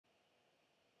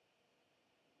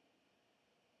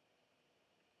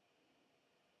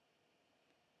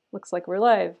Looks like we're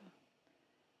live.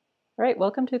 All right,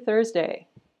 welcome to Thursday.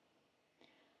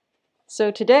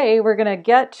 So today we're going to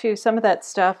get to some of that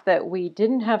stuff that we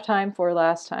didn't have time for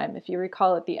last time. If you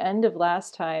recall, at the end of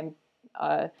last time,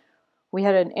 we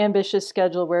had an ambitious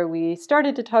schedule where we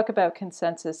started to talk about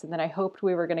consensus, and then I hoped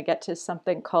we were going to get to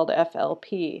something called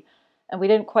FLP, and we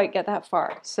didn't quite get that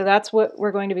far. So that's what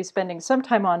we're going to be spending some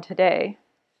time on today.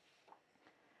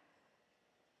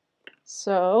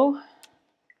 So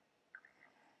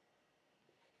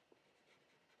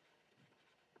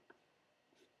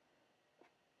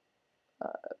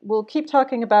we'll keep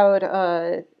talking about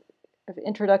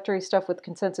introductory stuff with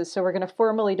consensus. So we're going to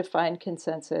formally define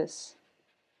consensus.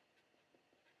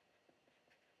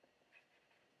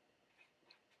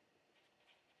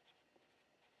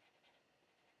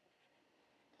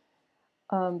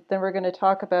 Then we're going to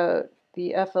talk about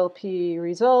the FLP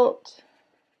result.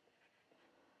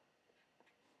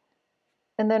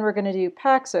 And then we're going to do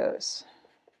Paxos,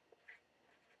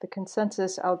 the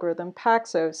consensus algorithm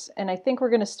Paxos. And I think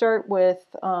we're going to start with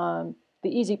the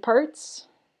easy parts.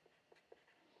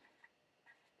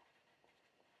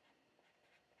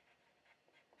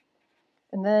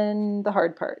 And then the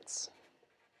hard parts.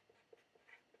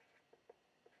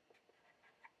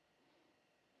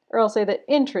 Or I'll say the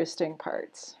interesting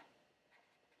parts.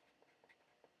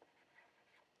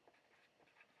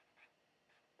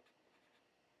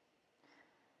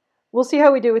 We'll see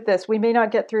how we do with this. We may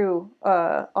not get through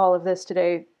all of this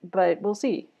today, but we'll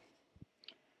see.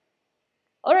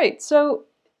 All right, so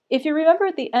if you remember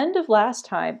at the end of last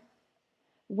time,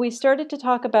 we started to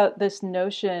talk about this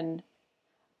notion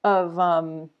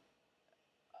of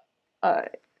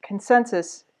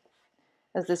consensus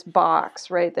as this box,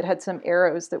 right, that had some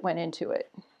arrows that went into it.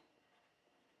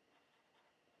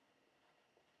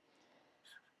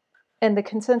 And the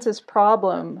consensus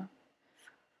problem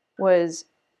was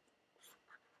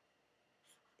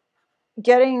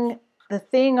getting the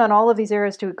thing on all of these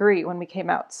arrows to agree when we came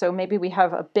out. So maybe we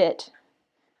have a bit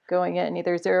going in,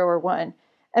 either 0 or 1,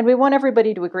 and we want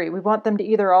everybody to agree. We want them to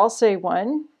either all say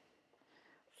 1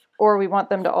 or we want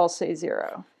them to all say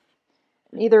 0.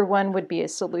 And either one would be a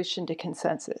solution to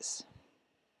consensus.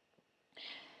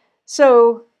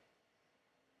 So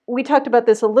we talked about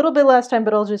this a little bit last time,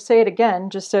 but I'll just say it again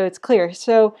just so it's clear.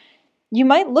 So you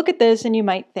might look at this and you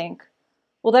might think,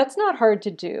 well, that's not hard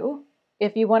to do.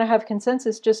 If you want to have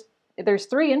consensus, there's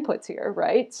 3 inputs here,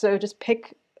 right? So just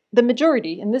pick the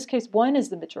majority. In this case, 1 is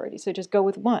the majority, so just go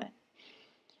with 1.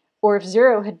 Or if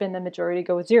 0 had been the majority,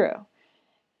 go with 0.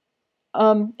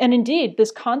 And indeed,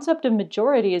 this concept of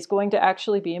majority is going to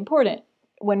actually be important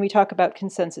when we talk about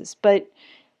consensus. But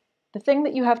the thing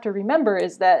that you have to remember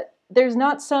is that there's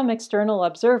not some external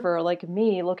observer like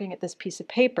me looking at this piece of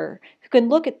paper who can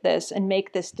look at this and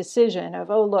make this decision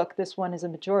of, oh, look, this one is a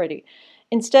majority.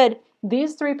 Instead,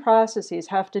 these 3 processes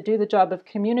have to do the job of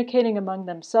communicating among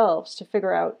themselves to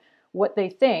figure out what they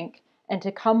think and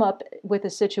to come up with a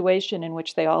situation in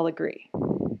which they all agree.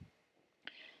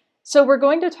 So we're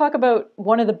going to talk about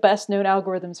one of the best known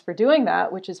algorithms for doing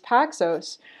that, which is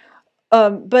Paxos.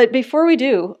 But before we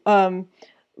do,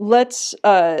 let's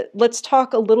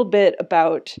talk a little bit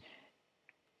about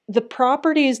the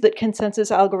properties that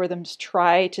consensus algorithms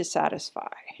try to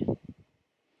satisfy.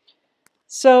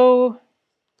 So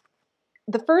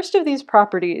the first of these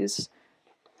properties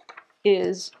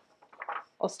is,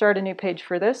 I'll start a new page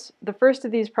for this. The first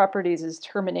of these properties is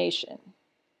termination.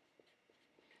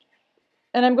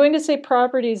 And I'm going to say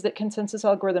properties that consensus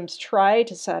algorithms try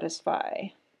to satisfy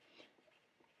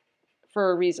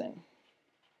for a reason.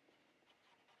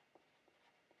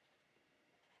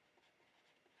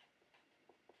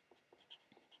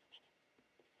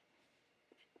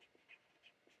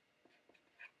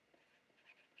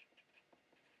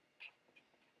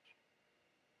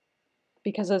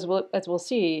 Because as we'll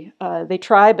see, they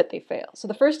try but they fail. So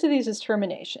the first of these is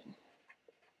termination.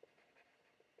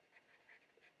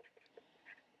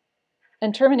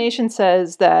 And termination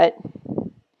says that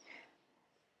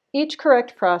each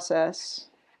correct process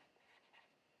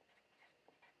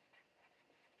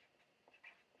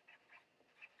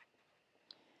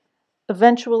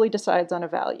eventually decides on a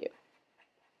value.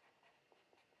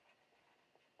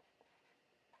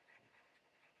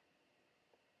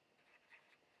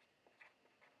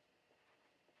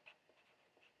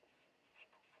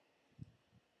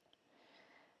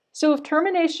 So if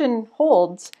termination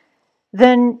holds,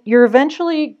 then you're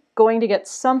eventually going to get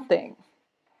something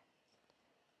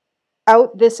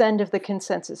out this end of the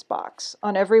consensus box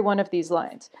on every one of these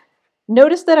lines.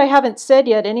 Notice that I haven't said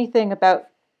yet anything about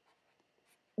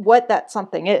what that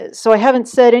something is. So I haven't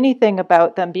said anything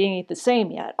about them being the same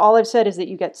yet. All I've said is that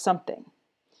you get something.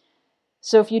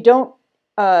 So if you don't,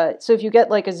 so if you get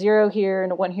like a 0 here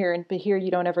and a 1 here, and but here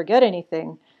you don't ever get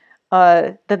anything,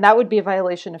 then that would be a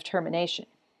violation of termination.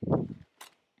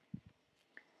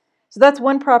 So that's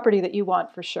one property that you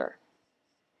want for sure.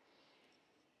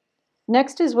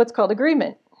 Next is what's called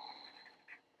agreement.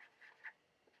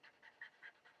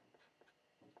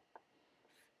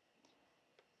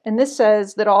 And this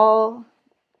says that all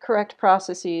correct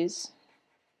processes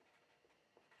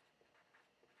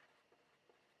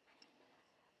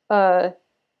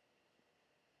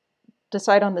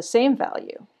decide on the same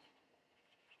value.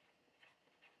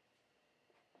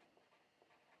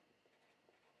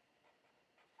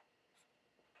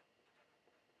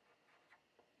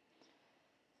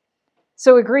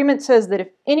 So agreement says that if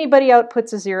anybody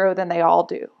outputs a 0, then they all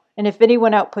do. And if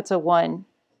anyone outputs a 1,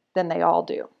 then they all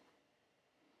do.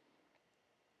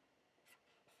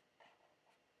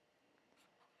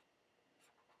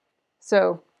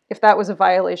 So if that was a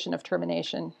violation of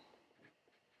termination,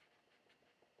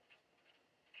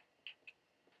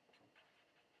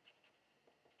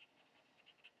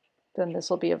 then this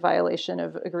will be a violation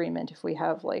of agreement if we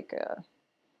have like a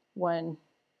 1,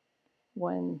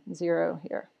 1, 0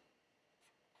 here.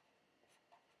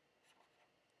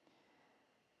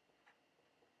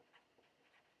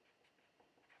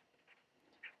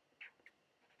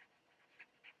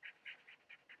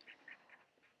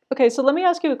 Okay, so let me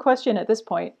ask you a question at this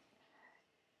point.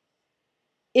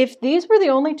 If these were the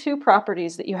only two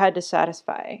properties that you had to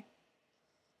satisfy,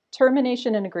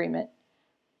 termination and agreement,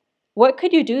 what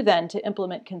could you do then to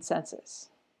implement consensus?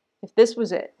 If this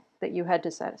was it that you had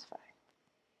to satisfy,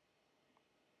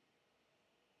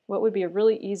 what would be a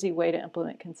really easy way to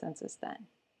implement consensus then?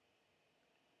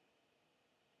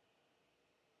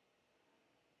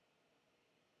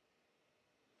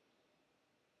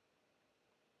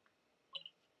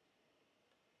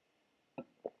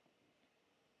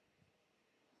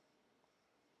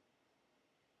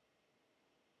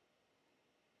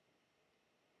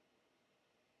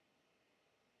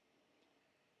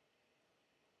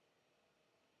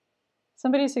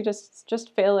 Somebody suggests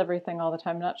just fail everything all the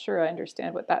time. Not sure I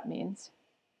understand what that means.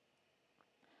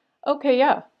 Okay,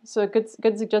 yeah, so good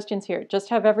suggestions here. Just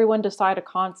have everyone decide a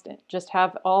constant. Just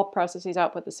have all processes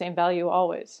output the same value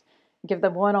always. Give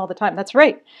them 1 all the time. That's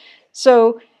right.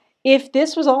 So if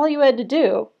this was all you had to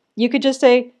do, you could just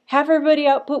say, have everybody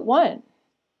output 1.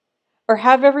 Or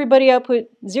have everybody output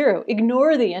 0.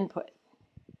 Ignore the input.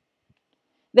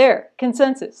 There,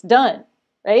 consensus, done,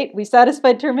 right? We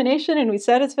satisfied termination and we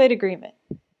satisfied agreement.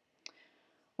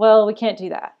 Well, we can't do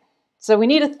that. So we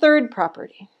need a third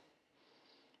property.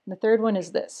 And the third one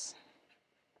is this.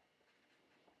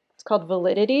 It's called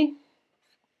validity.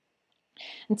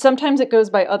 And sometimes it goes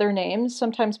by other names.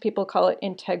 Sometimes people call it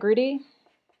integrity.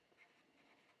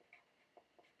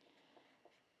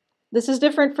 This is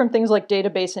different from things like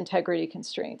database integrity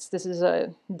constraints. This is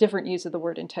a different use of the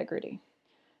word integrity.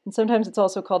 And sometimes it's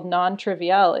also called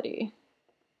non-triviality.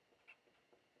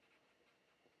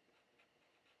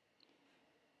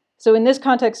 So in this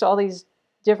context, all these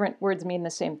different words mean the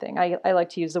same thing. I like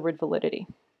to use the word validity.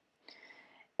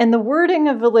 And the wording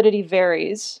of validity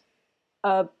varies,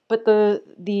 but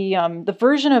the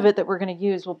version of it that we're going to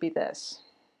use will be this.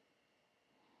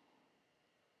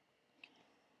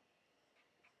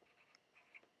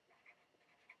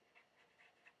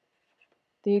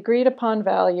 The agreed upon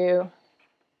value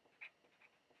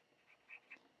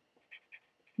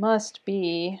must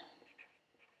be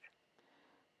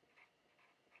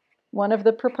one of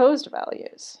the proposed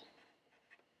values.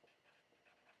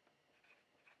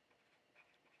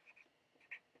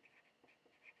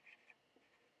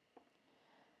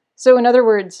 So in other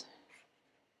words,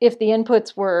 if the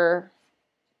inputs were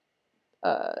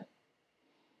all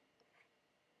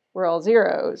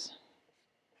 0s,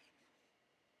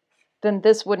 then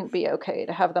this wouldn't be okay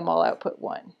to have them all output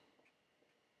 1.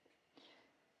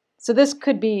 So this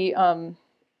could be,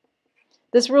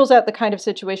 this rules out the kind of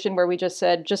situation where we just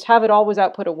said, just have it always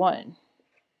output a 1.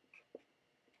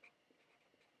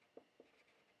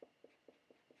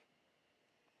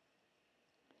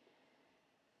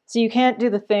 So you can't do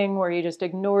the thing where you just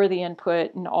ignore the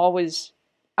input and always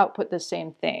output the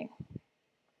same thing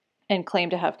and claim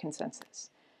to have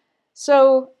consensus.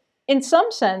 So in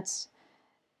some sense,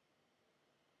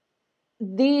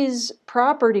 these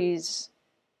properties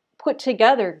put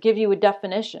together give you a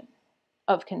definition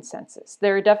of consensus.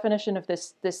 They're a definition of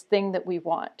this thing that we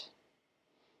want,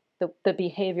 the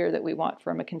behavior that we want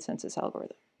from a consensus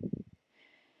algorithm.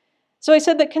 So I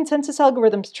said that consensus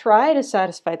algorithms try to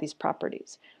satisfy these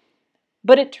properties.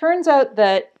 But it turns out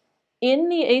that in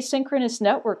the asynchronous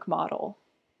network model,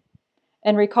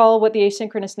 And recall what the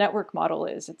asynchronous network model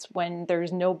is. It's when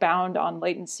there's no bound on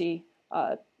latency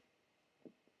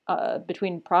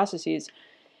between processes.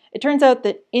 It turns out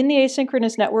that in the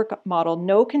asynchronous network model,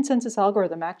 no consensus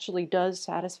algorithm actually does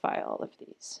satisfy all of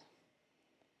these.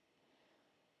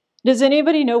 Does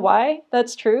anybody know why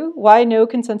that's true? Why no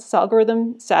consensus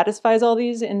algorithm satisfies all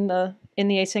these in the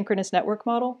asynchronous network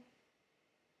model?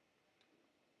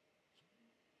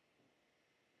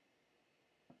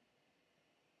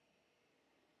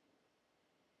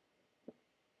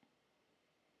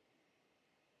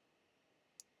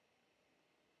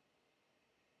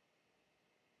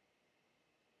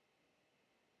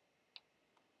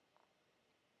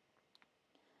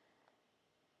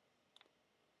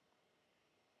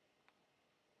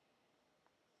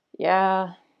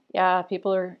 Yeah,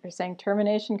 people are saying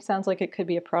termination sounds like it could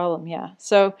be a problem, yeah.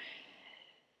 So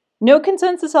no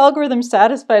consensus algorithm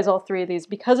satisfies all three of these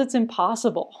because it's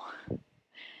impossible.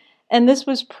 And this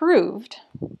was proved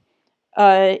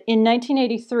in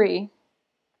 1983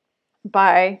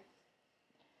 by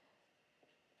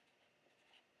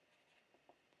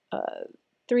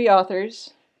three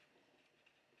authors,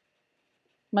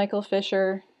 Michael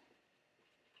Fisher,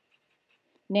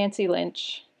 Nancy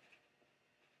Lynch,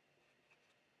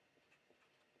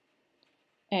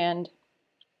 and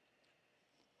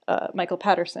Michael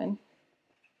Patterson.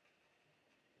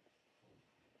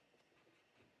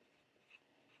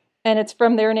 And it's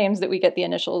from their names that we get the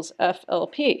initials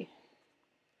FLP.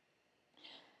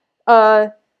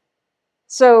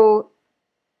 So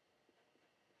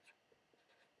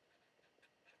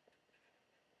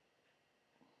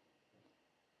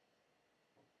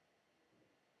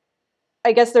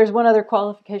I guess there's one other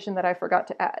qualification that I forgot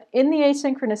to add. In the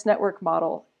asynchronous network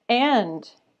model and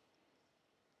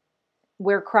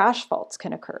where crash faults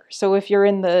can occur. So if you're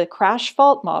in the crash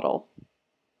fault model,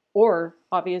 or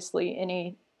obviously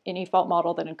any fault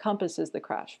model that encompasses the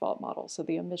crash fault model, so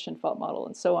the omission fault model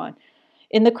and so on.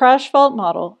 In the crash fault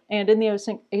model and in the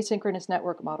asynchronous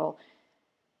network model,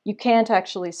 you can't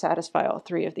actually satisfy all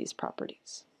three of these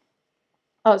properties.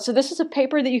 So this is a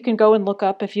paper that you can go and look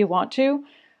up if you want to.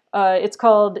 It's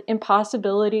called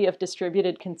Impossibility of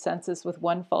Distributed Consensus with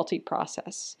One Faulty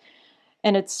Process.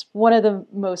 And it's one of the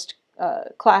most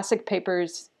classic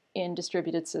papers in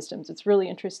distributed systems. It's really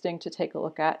interesting to take a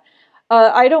look at.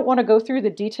 I don't want to go through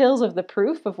the details of the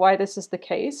proof of why this is the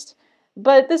case,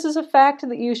 but this is a fact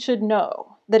that you should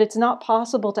know, that it's not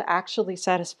possible to actually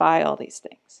satisfy all these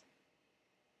things.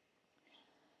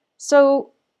 So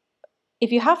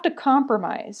if you have to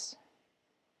compromise,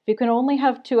 if you can only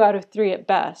have 2 out of 3 at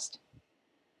best,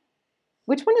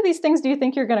 which one of these things do you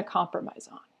think you're going to compromise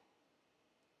on?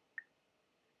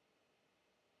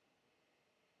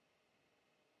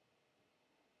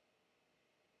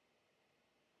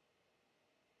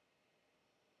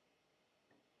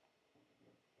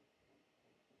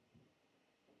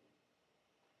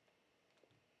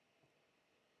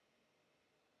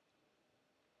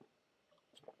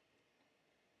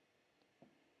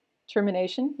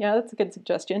 Termination, yeah, that's a good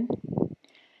suggestion.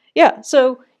 Yeah,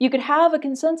 so you could have a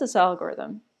consensus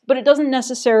algorithm, but it doesn't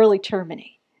necessarily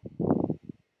terminate.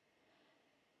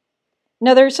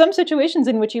 Now, there are some situations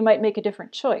in which you might make a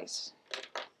different choice,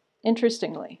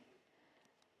 interestingly.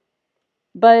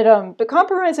 But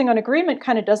compromising on agreement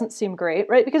kind of doesn't seem great,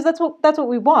 right? Because that's what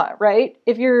we want, right?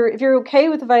 If you're okay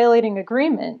with violating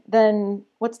agreement, then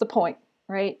what's the point,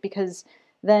 right? Because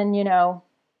then, you know,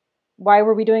 why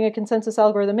were we doing a consensus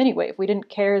algorithm anyway if we didn't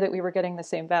care that we were getting the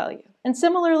same value? And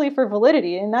similarly for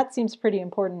validity, and that seems pretty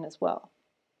important as well.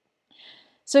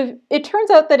 So it turns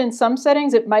out that in some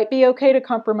settings it might be okay to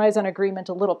compromise on agreement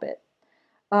a little bit,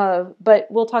 but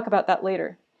we'll talk about that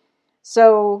later.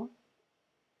 So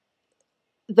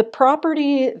the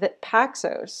property that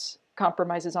Paxos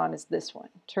compromises on is this one,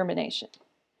 termination.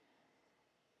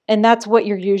 And that's what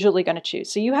you're usually going to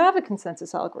choose. So you have a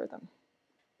consensus algorithm,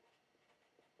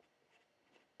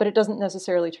 but it doesn't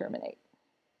necessarily terminate.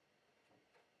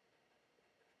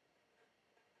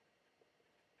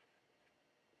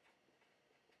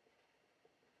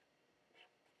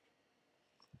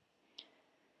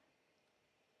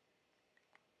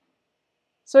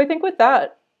 So I think with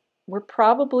that, we're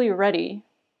probably ready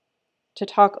to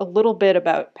talk a little bit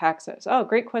about Paxos. Oh,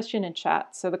 great question in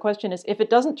chat. So the question is, if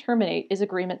it doesn't terminate, is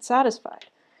agreement satisfied?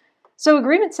 So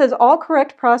agreement says all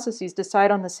correct processes decide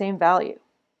on the same value.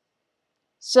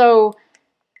 So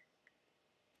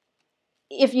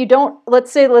if you don't,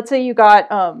 let's say you got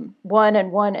 1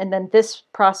 and 1, and then this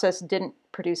process didn't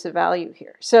produce a value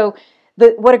here. So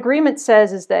what agreement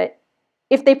says is that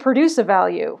if they produce a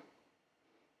value,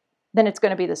 then it's going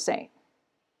to be the same.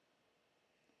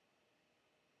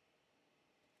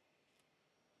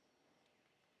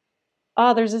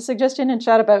 There's a suggestion in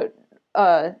chat about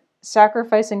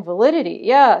sacrificing validity.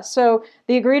 Yeah, so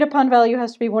the agreed upon value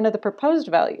has to be one of the proposed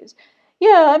values.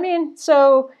 Yeah, I mean,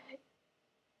 so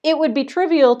it would be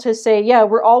trivial to say, yeah,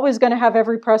 we're always going to have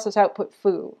every process output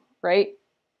foo, right?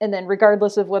 And then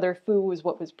regardless of whether foo was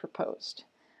what was proposed.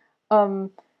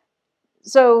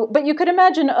 But you could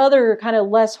imagine other kind of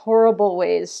less horrible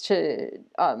ways to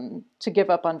give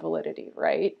up on validity,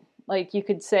 right? Like you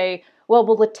could say, well,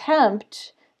 we'll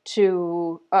attempt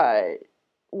to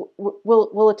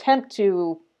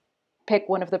pick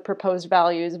one of the proposed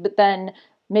values, but then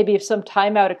maybe if some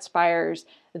timeout expires,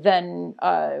 then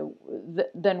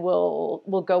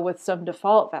we'll go with some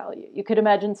default value. You could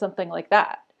imagine something like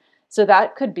that. So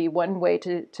that could be one way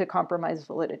to compromise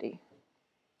validity.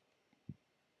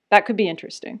 That could be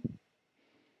interesting.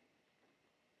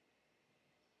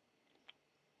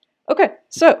 Okay,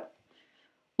 so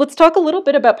let's talk a little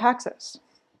bit about Paxos.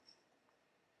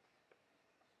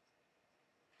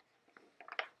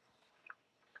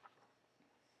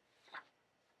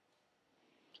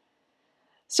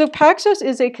 So Paxos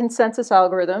is a consensus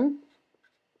algorithm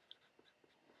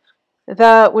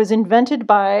that was invented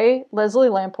by Leslie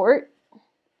Lamport.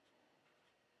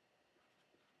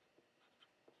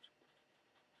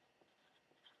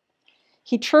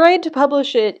 He tried to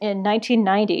publish it in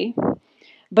 1990,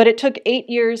 but it took 8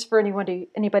 years for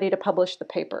anybody to publish the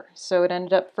paper. So it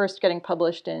ended up first getting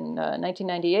published in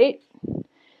 1998.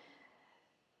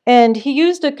 And he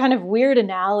used a kind of weird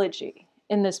analogy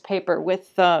in this paper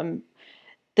with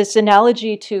this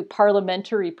analogy to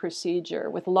parliamentary procedure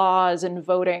with laws and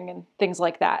voting and things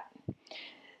like that.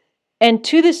 And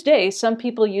to this day, some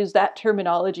people use that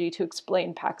terminology to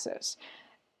explain Paxos.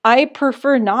 I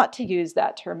prefer not to use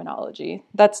that terminology.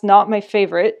 That's not my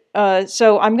favorite.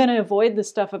 So I'm going to avoid the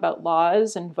stuff about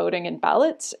laws and voting and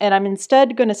ballots, and I'm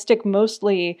instead going to stick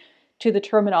mostly to the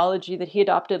terminology that he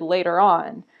adopted later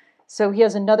on. So he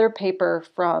has another paper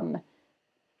from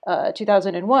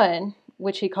 2001,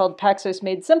 which he called Paxos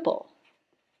Made Simple.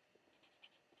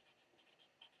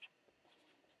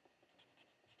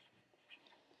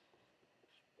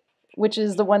 Which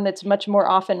is the one that's much more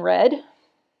often read.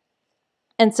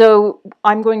 And so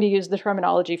I'm going to use the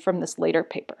terminology from this later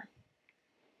paper.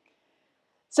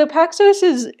 So Paxos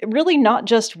is really not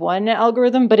just one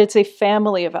algorithm, but it's a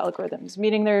family of algorithms,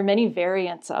 meaning there are many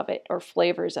variants of it or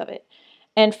flavors of it.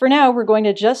 And for now, we're going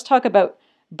to just talk about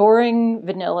boring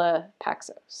vanilla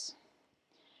Paxos.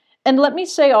 And let me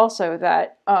say also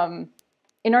that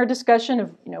in our discussion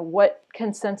of what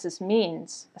consensus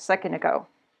means a second ago,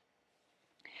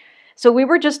 so we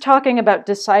were just talking about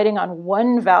deciding on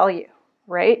one value,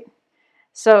 right?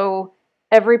 So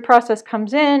every process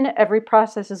comes in, every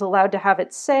process is allowed to have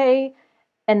its say,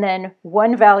 and then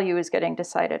one value is getting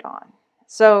decided on.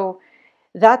 So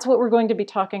that's what we're going to be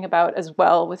talking about as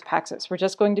well with Paxos. We're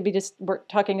just going to be we're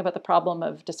talking about the problem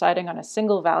of deciding on a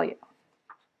single value.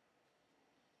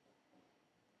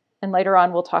 And later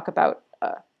on, we'll talk about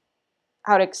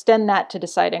how to extend that to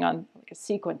deciding on a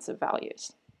sequence of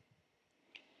values.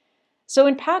 So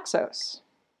in Paxos,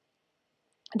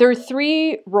 there are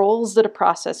 3 roles that a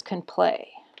process can play.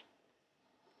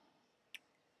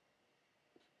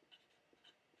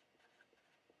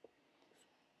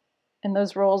 And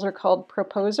those roles are called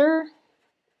proposer,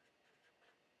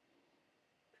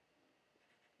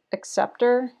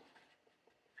 acceptor,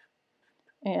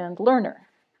 and learner.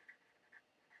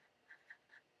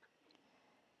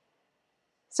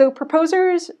 So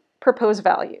proposers propose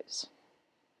values.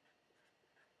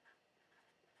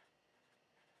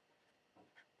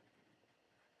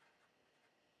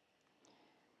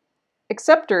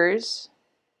 Acceptors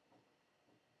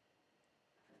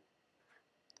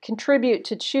contribute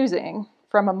to choosing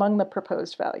from among the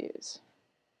proposed values.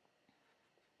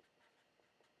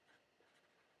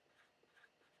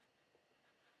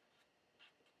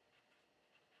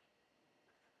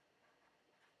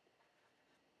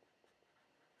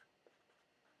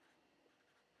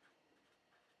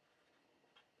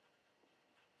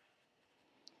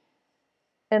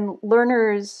 And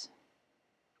learners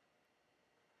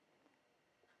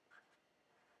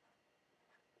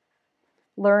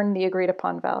learn the agreed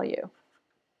upon value.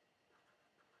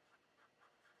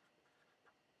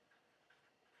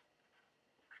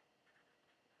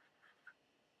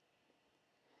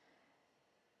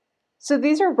 So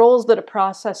these are roles that a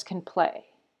process can play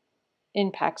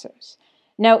in Paxos.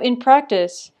 Now, in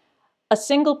practice, a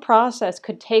single process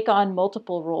could take on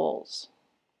multiple roles,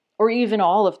 or even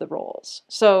all of the roles.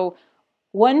 So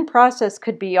one process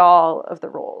could be all of the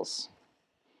roles.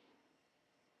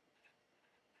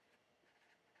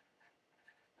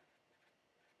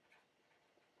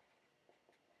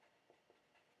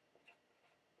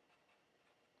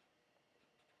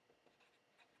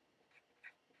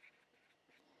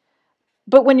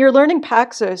 But when you're learning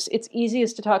Paxos, it's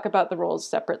easiest to talk about the roles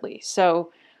separately.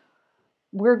 So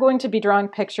we're going to be drawing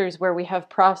pictures where we have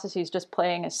processes just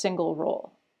playing a single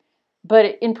role.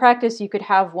 But in practice, you could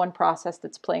have one process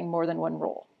that's playing more than one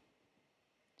role.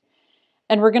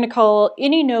 And we're going to call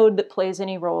any node that plays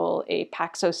any role a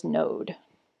Paxos node.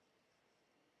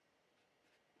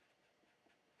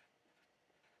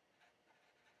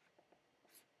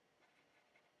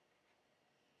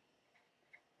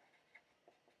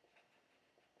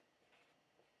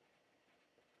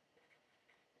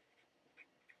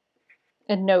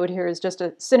 And node here is just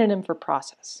a synonym for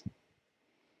process.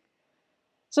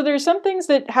 So there are some things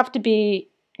that have to be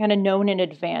kind of known in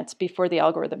advance before the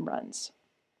algorithm runs.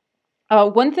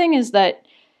 One thing is that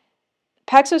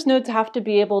Paxos nodes have to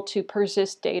be able to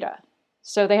persist data.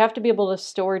 So they have to be able to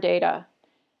store data,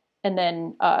 and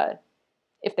then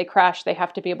if they crash, they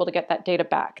have to be able to get that data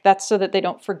back. That's so that they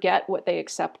don't forget what they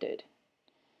accepted.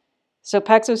 So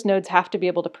Paxos nodes have to be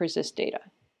able to persist data.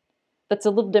 That's a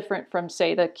little different from,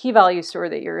 say, the key value store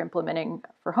that you're implementing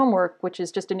for homework, which is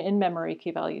just an in-memory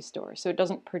key value store. So it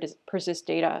doesn't persist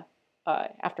data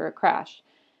after a crash.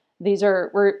 These are,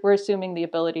 we're assuming the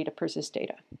ability to persist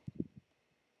data.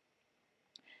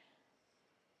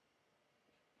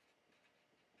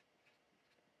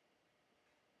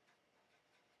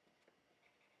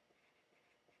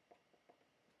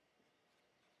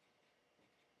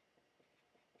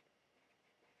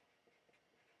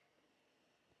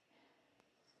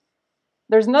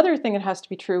 There's another thing that has to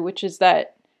be true, which is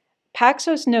that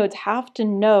Paxos nodes have to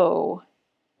know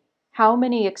how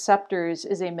many acceptors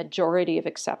is a majority of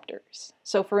acceptors.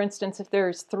 So for instance, if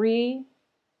there's 3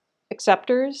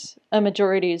 acceptors, a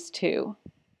majority is 2.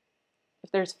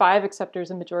 If there's 5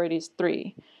 acceptors, a majority is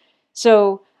 3.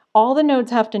 So all the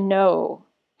nodes have to know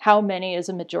how many is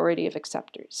a majority of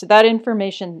acceptors. So that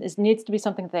information needs to be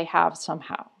something that they have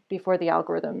somehow before the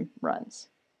algorithm runs.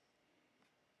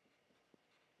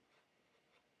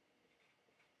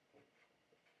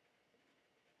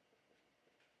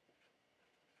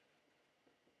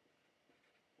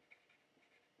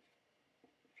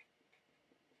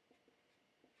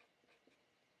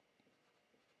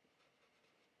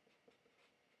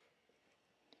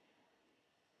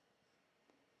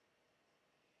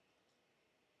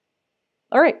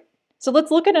 All right, so let's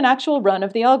look at an actual run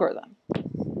of the algorithm.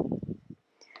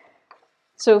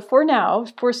 So for now,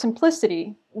 for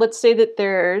simplicity, let's say that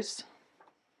there's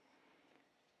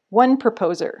one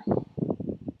proposer,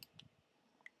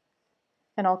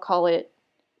 and I'll call it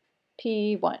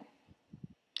P1.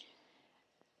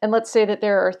 And let's say that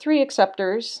there are 3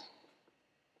 acceptors.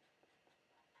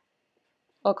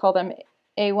 I'll call them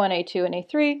A1, A2, and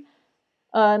A3.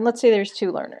 And let's say there's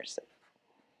 2 learners.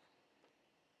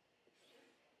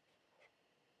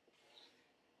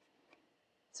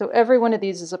 So every one of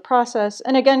these is a process.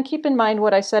 And again, keep in mind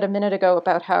what I said a minute ago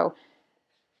about how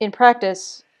in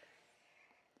practice,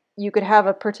 you could have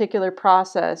a particular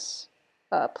process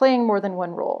playing more than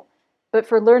one role. But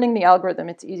for learning the algorithm,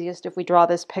 it's easiest if we draw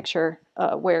this picture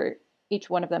where each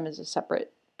one of them is a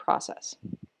separate process.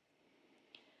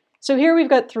 So here we've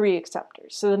got 3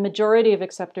 acceptors. So the majority of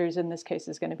acceptors in this case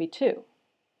is going to be 2.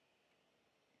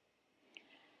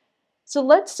 So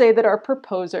let's say that our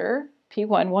proposer,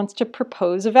 P1, wants to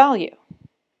propose a value.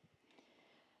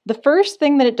 The first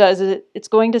thing that it does is it's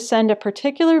going to send a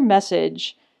particular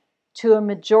message to a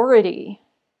majority,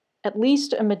 at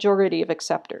least a majority of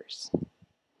acceptors.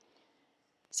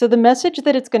 So the message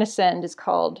that it's going to send is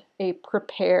called a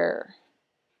prepare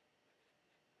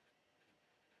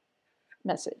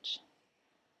message.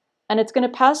 And it's going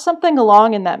to pass something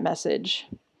along in that message,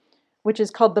 which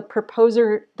is called the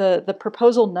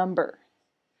proposal number.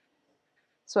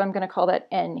 So I'm going to call that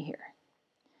N here.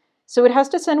 So it has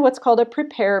to send what's called a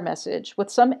prepare message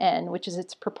with some N, which is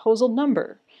its proposal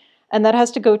number. And that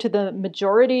has to go to the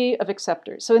majority of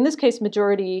acceptors. So in this case,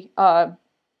 majority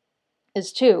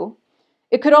is 2.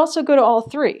 It could also go to all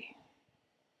 3.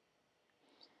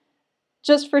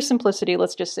 Just for simplicity,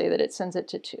 let's just say that it sends it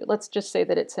to 2. Let's just say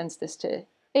that it sends this to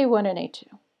A1 and A2.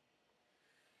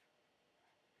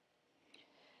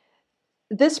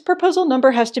 This proposal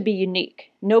number has to be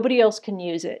unique. Nobody else can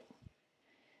use it.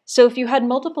 So if you had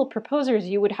multiple proposers,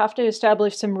 you would have to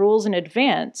establish some rules in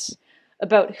advance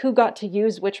about who got to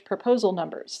use which proposal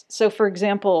numbers. So for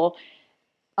example,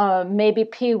 maybe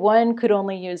P1 could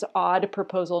only use odd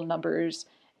proposal numbers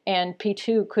and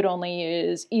P2 could only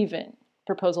use even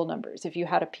proposal numbers if you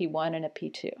had a P1 and a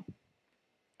P2.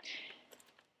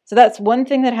 So that's one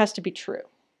thing that has to be true.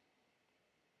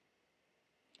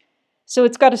 So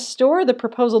it's got to store the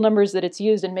proposal numbers that it's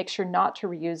used and make sure not to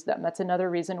reuse them. That's another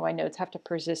reason why nodes have to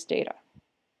persist data.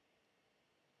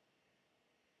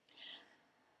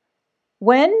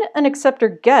 When an acceptor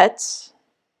gets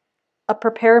a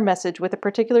prepare message with a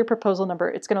particular proposal number,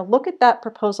 it's going to look at that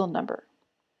proposal number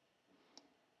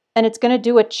and it's going to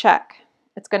do a check.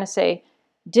 It's going to say,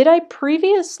 did I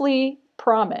previously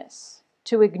promise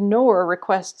to ignore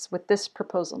requests with this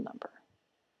proposal number?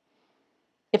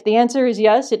 If the answer is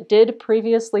yes, it did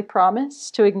previously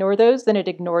promise to ignore those, then it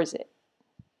ignores it.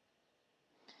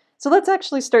 So let's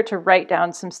actually start to write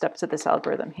down some steps of this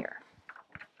algorithm here.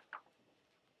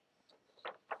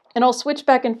 And I'll switch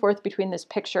back and forth between this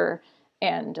picture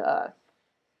and a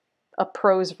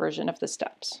prose version of the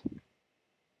steps.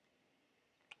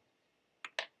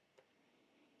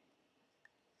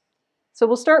 So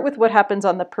we'll start with what happens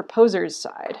on the proposer's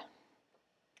side.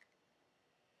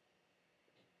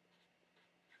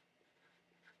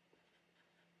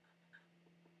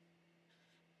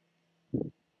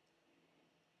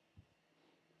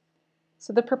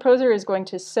 So the proposer is going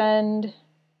to send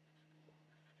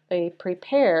a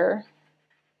prepare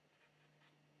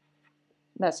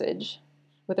message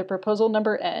with a proposal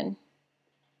number n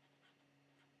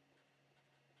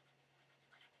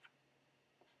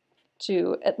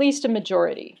to at least a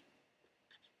majority.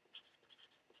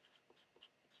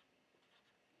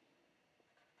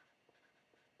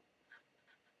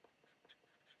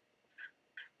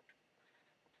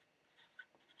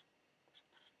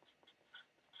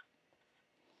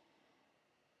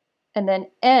 And then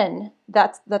n,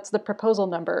 that's the proposal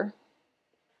number.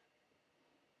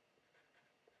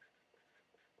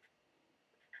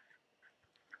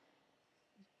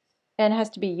 N has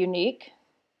to be unique.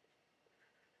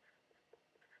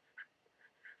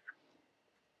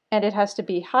 And it has to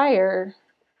be higher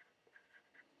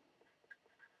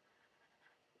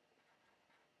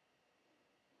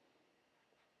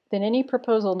than any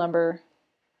proposal number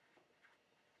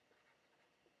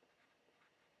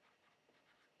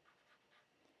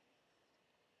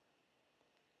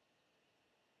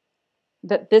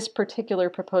that this particular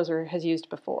proposer has used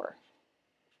before.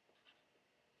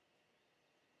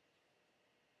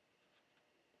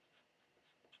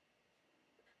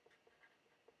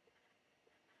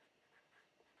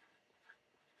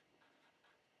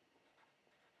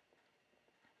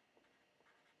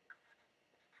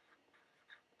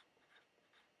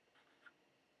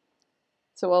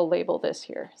 So I'll label this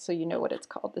here so you know what it's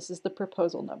called. This is the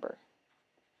proposal number.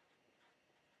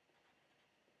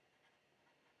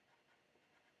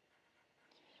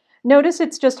 Notice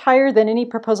it's just higher than any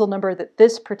proposal number that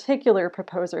this particular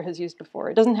proposer has used before.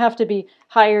 It doesn't have to be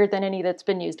higher than any that's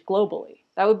been used globally.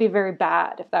 That would be very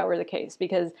bad if that were the case,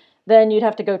 because then you'd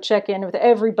have to go check in with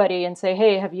everybody and say,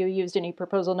 hey, have you used any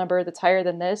proposal number that's higher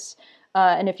than this?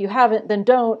 And if you haven't, then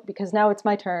don't, because now it's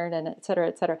my turn, and et cetera,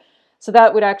 et cetera. So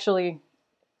that would actually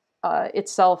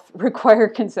itself require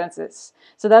consensus.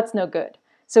 So that's no good.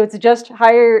 So it's just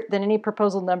higher than any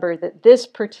proposal number that this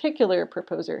particular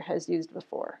proposer has used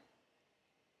before.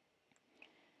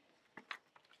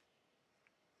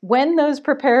 When those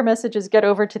prepare messages get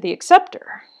over to the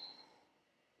acceptor,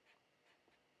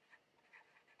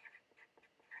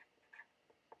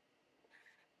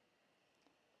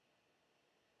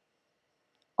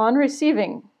 on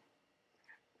receiving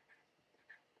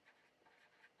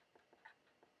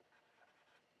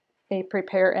a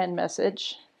prepare end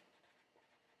message,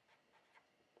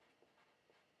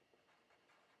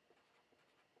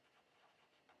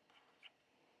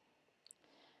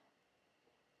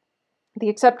 the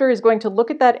acceptor is going to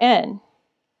look at that N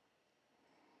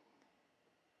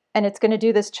and it's going to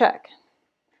do this check.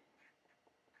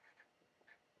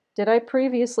 Did I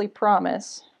previously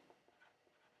promise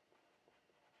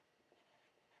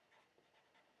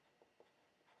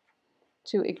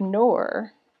to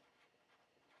ignore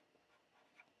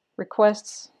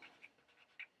requests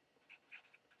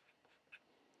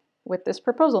with this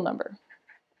proposal number?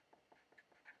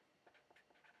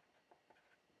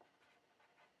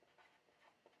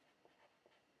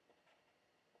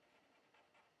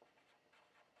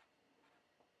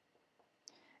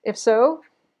 If so,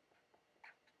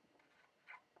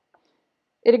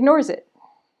 it ignores it.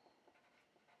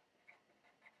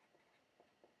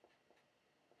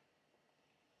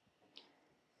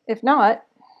 If not,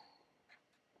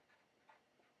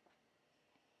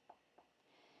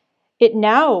 it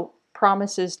now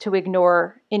promises to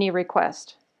ignore any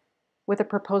request with a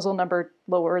proposal number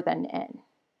lower than N.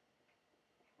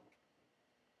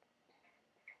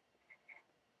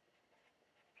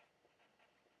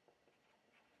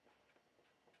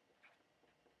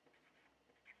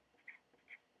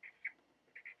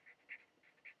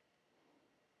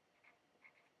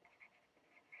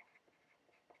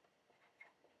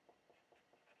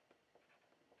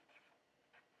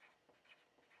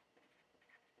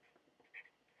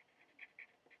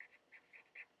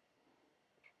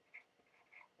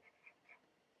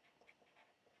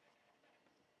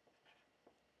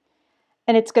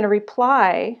 and it's going to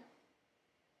reply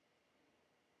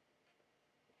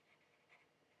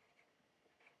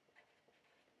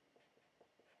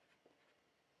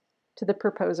to the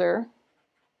proposer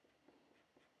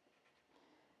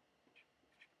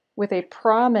with a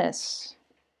promise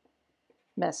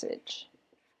message,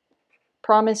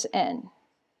 promise N.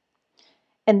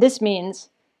 And this means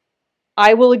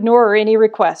I will ignore any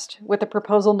request with a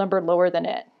proposal number lower than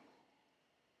N.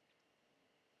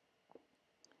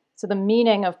 So the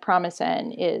meaning of promise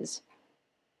N is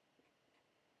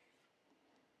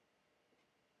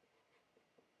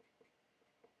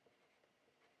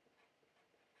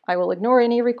I will ignore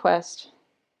any request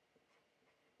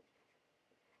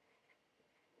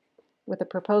with a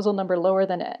proposal number lower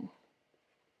than N.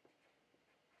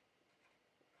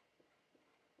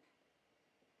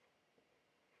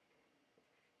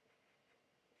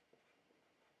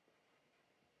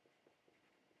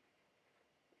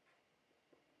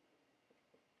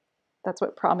 That's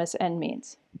what promise N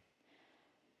means.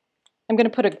 I'm going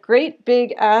to put a great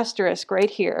big asterisk right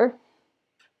here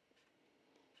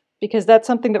because that's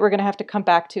something that we're going to have to come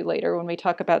back to later when we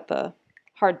talk about the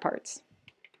hard parts.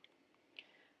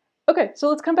 Okay, so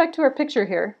let's come back to our picture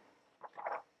here.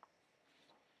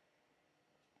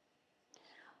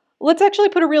 Let's actually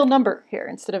put a real number here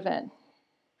instead of N.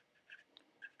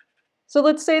 So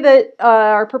let's say that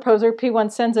our proposer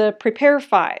P1 sends a prepare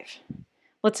 5.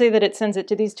 Let's say that it sends it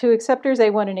to these two acceptors,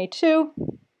 A1 and A2.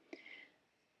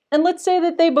 And let's say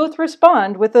that they both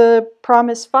respond with a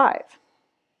promise 5.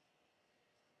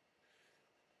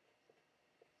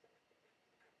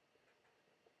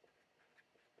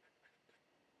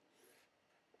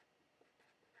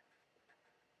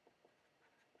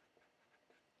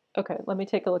 Okay, let me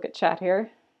take a look at chat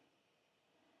here.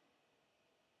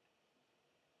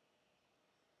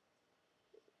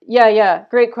 Yeah,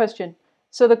 great question.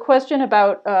 So the question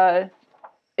about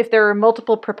if there are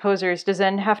multiple proposers, does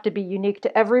N have to be unique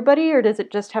to everybody, or does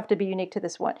it just have to be unique to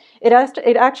this one? It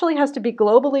actually has to be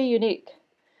globally unique.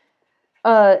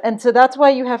 And so that's why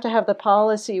you have to have the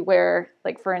policy where,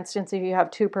 like, for instance, if you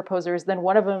have two proposers, then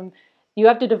one of them, you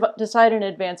have to decide in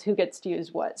advance who gets to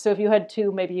use what. So if you had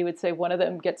two, maybe you would say one of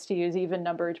them gets to use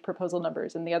even-numbered proposal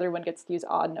numbers and the other one gets to use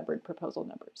odd-numbered proposal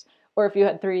numbers. Or if you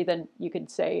had three, then you could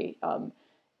say,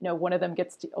 one of them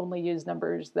gets to only use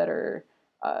numbers that are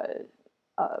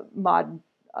mod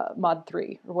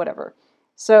 3 or whatever.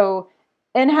 So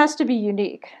N has to be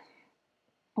unique,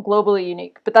 globally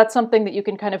unique, but that's something that you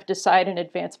can kind of decide in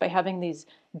advance by having these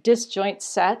disjoint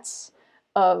sets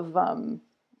of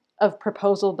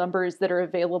proposal numbers that are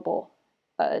available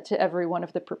to every one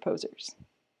of the proposers.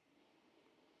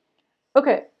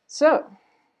 Okay, so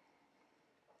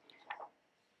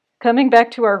coming back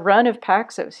to our run of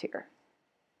Paxos here.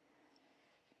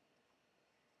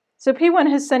 So P1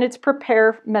 has sent its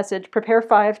prepare message, prepare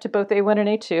 5, to both A1 and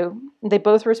A2. They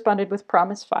both responded with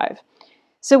promise 5.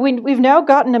 So we've now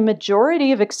gotten a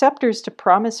majority of acceptors to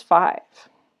promise 5.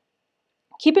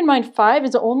 Keep in mind, 5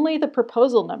 is only the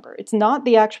proposal number. It's not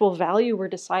the actual value we're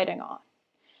deciding on.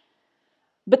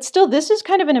 But still, this is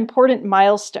kind of an important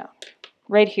milestone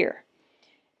right here.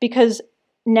 Because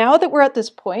now that we're at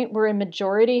this point where a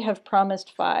majority have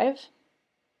promised 5,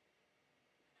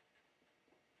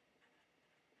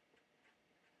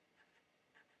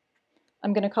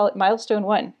 I'm going to call it milestone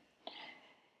 1.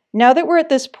 Now that we're at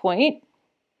this point,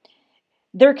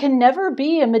 there can never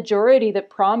be a majority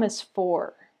that promise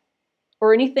 4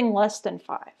 or anything less than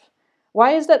 5.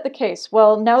 Why is that the case?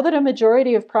 Well, now that a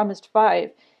majority have promised 5,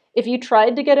 if you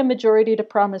tried to get a majority to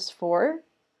promise 4,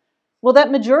 well, that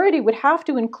majority would have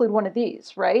to include one of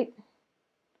these, right?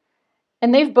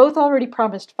 And they've both already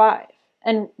promised 5.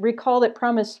 And recall that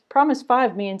promise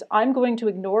 5 means I'm going to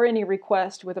ignore any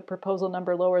request with a proposal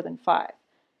number lower than 5.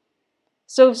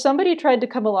 So if somebody tried to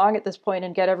come along at this point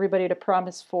and get everybody to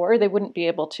promise 4, they wouldn't be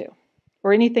able to,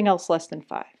 or anything else less than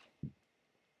 5.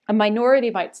 A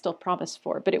minority might still promise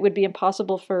 4, but it would be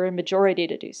impossible for a majority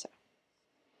to do so.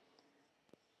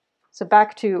 So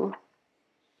back to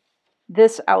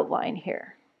this outline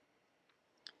here.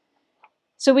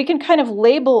 So we can kind of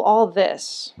label all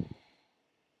this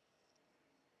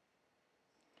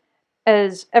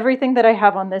as everything that I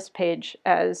have on this page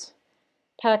as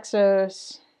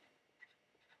Paxos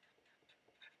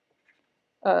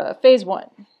phase 1.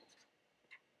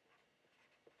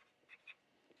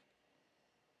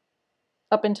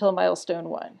 Up until milestone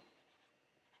 1.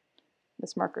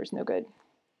 This marker's no good.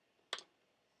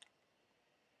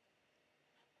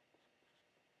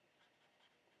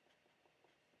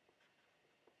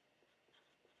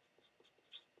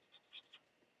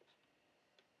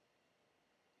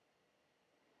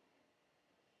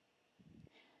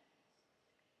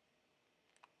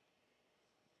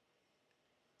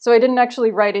 So I didn't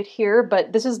actually write it here,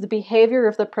 but this is the behavior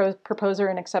of the proposer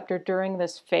and acceptor during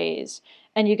this phase.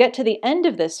 And you get to the end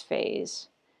of this phase.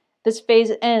 This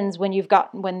phase ends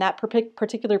when that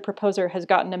particular proposer has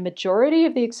gotten a majority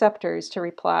of the acceptors to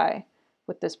reply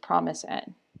with this promise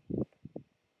N.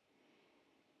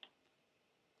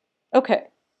 Okay,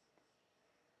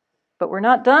 but we're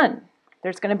not done.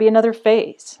 There's going to be another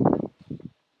phase.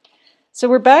 So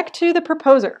we're back to the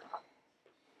proposer.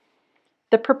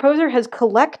 The proposer has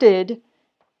collected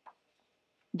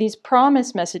these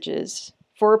promise messages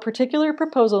for a particular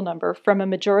proposal number from a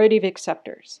majority of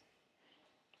acceptors.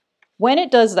 When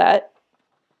it does that,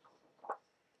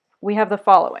 we have the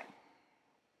following.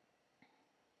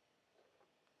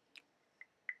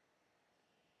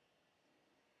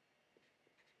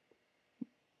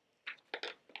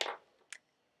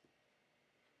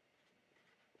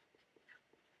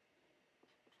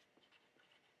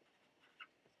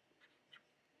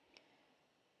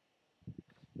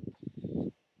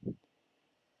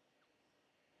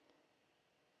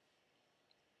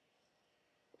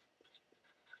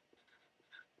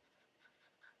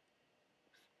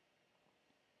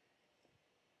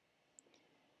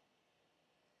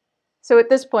 So at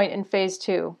this point in phase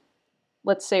 2,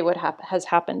 let's say what has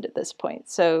happened at this point.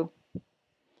 So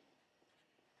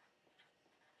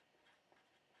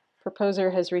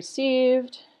proposer has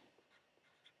received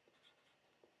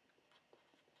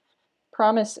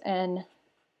promise N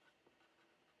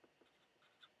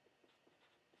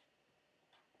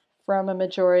from a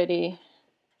majority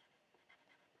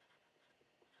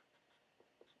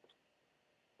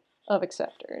of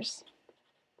acceptors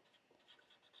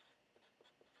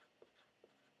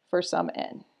for some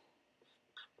N.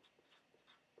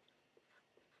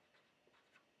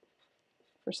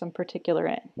 For some particular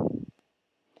N.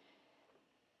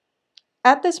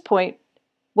 At this point,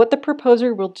 what the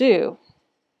proposer will do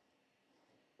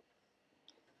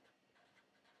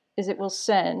is it will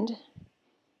send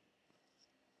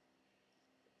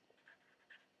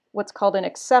what's called an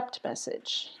accept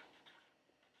message.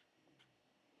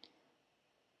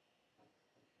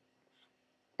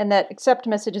 And that accept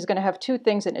message is going to have two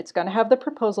things in it. It's going to have the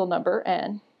proposal number,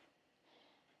 N,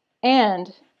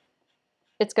 and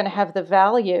it's going to have the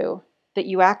value that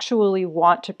you actually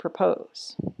want to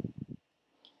propose.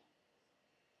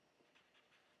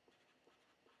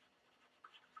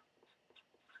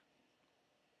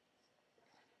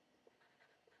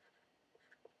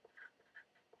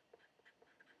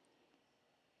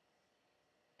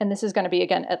 And this is going to be,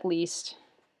 again, at least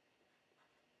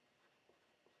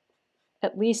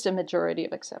a majority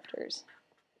of acceptors.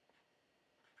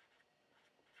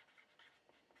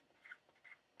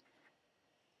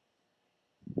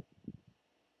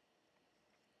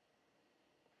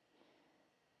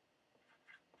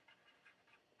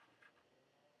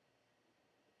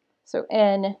 So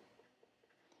N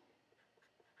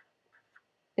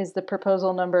is the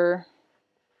proposal number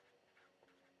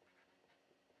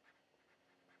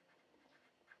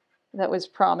that was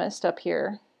promised up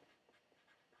here.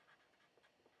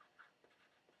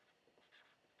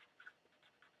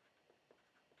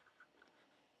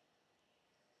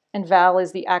 And val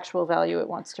is the actual value it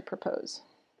wants to propose.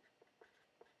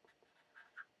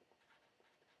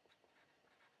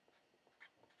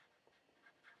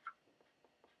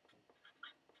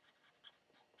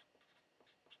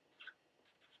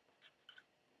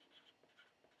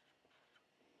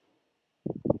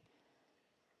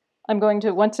 I'm going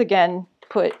to once again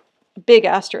put a big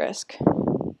asterisk.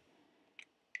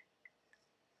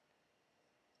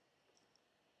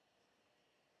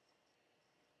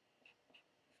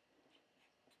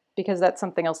 Because that's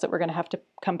something else that we're going to have to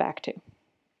come back to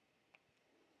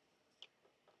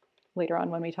later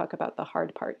on when we talk about the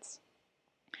hard parts.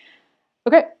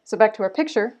 Okay, so back to our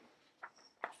picture.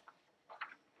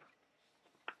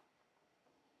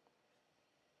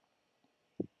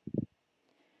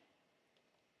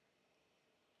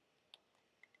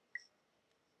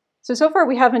 So far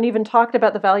we haven't even talked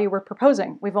about the value we're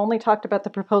proposing. We've only talked about the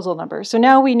proposal number. So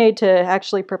now we need to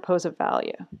actually propose a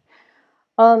value.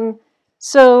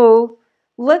 So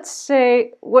let's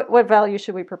say, what value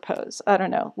should we propose? I don't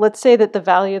know. Let's say that the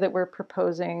value that we're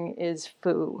proposing is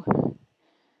foo.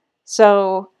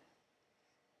 So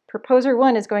proposer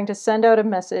 1 is going to send out a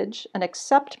message, an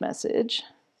accept message,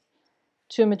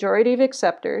 to a majority of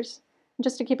acceptors. And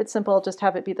just to keep it simple, I'll just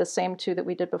have it be the same two that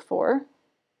we did before.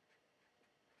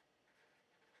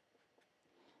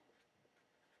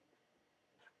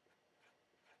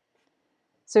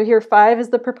 So here 5 is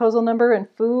the proposal number and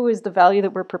foo is the value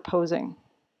that we're proposing.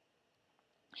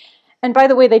 And by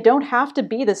the way, they don't have to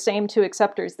be the same two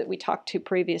acceptors that we talked to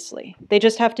previously. They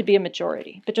just have to be a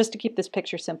majority. But just to keep this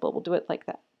picture simple, we'll do it like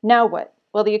that. Now what?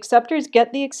 Well, the acceptors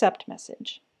get the accept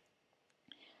message.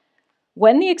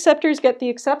 When the acceptors get the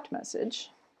accept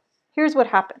message, here's what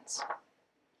happens.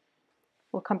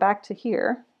 We'll come back to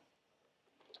here.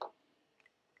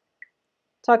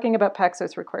 Talking about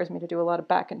Paxos requires me to do a lot of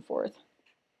back and forth.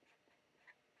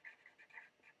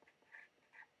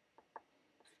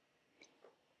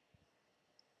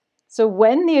 So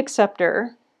when the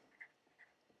acceptor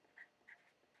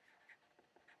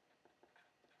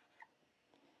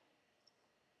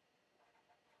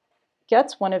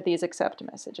gets one of these accept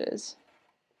messages,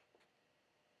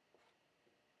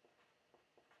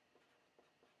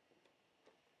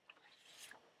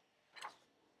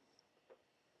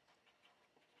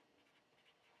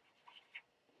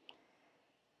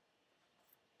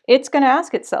 it's going to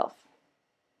ask itself,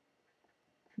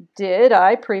 did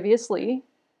I previously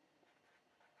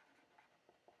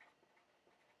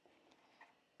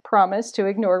promise to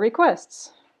ignore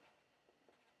requests?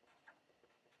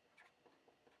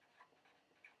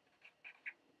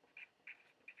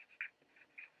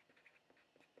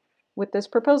 With this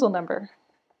proposal number?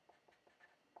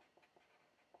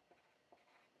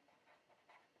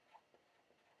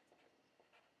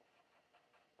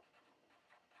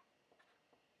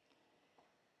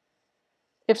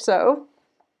 If so,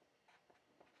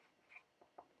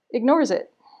 ignores it.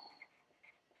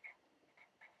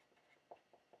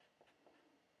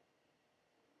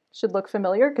 Should look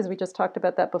familiar because we just talked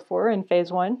about that before in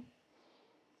phase 1.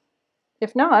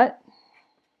 If not,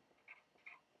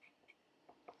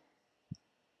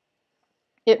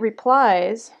 it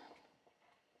replies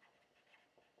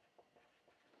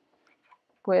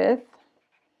with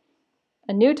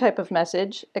a new type of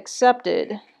message,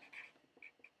 accepted,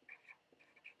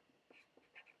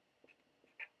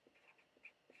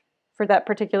 for that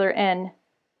particular n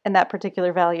and that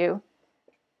particular value,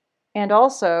 and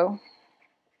also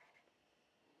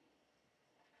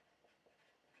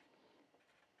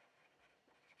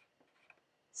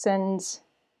sends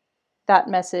that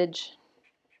message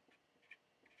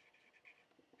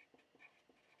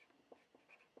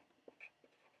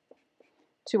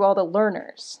to all the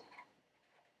learners.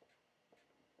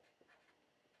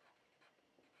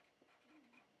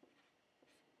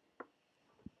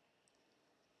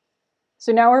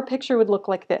 So now our picture would look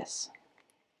like this.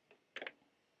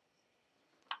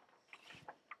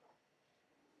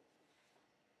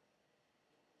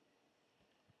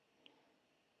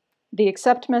 The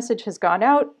accept message has gone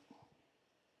out.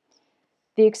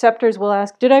 The acceptors will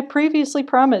ask, did I previously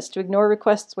promise to ignore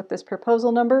requests with this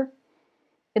proposal number?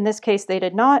 In this case, they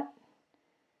did not.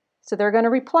 So they're going to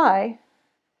reply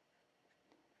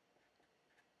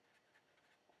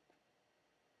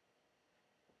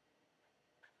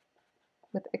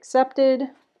with accepted,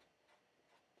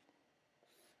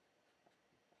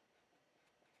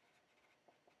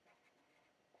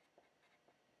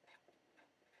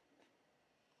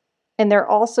 and they're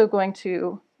also going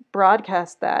to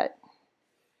broadcast that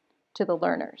to the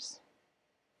learners.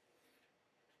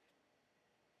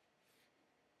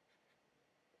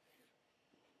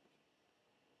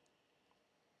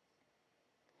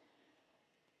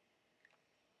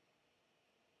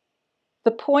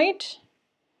 The point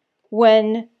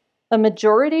when a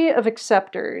majority of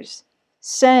acceptors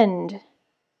send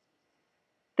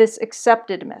this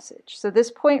accepted message, so this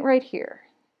point right here,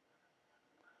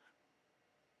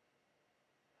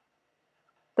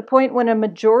 the point when a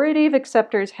majority of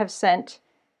acceptors have sent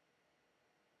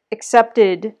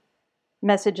accepted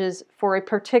messages for a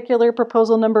particular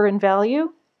proposal number and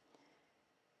value,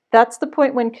 that's the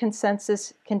point when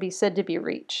consensus can be said to be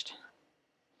reached.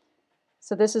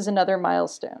 So this is another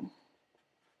milestone.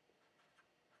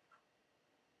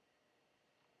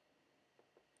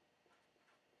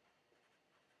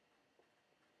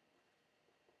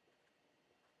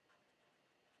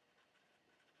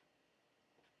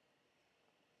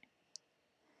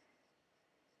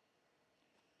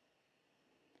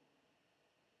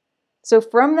 So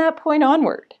from that point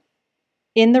onward,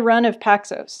 in the run of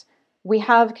Paxos, we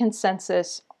have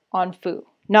consensus on foo.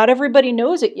 Not everybody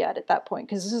knows it yet at that point,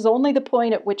 because this is only the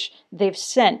point at which they've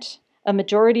sent, a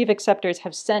majority of acceptors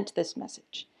have sent this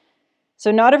message.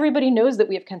 So not everybody knows that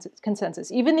we have consensus.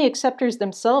 Even the acceptors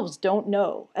themselves don't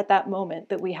know at that moment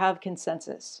that we have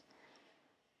consensus.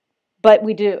 But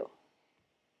we do.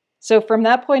 So from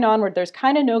that point onward, there's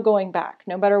kind of no going back,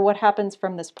 no matter what happens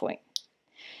from this point.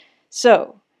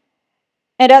 So,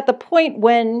 and at the point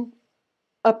when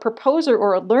a proposer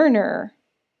or a learner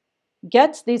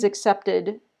gets these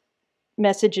accepted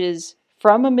messages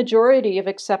from a majority of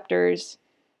acceptors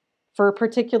for a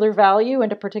particular value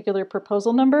and a particular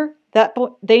proposal number, that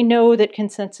they know that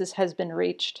consensus has been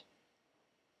reached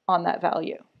on that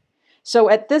value. So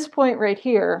at this point right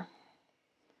here,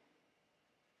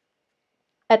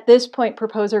 at this point,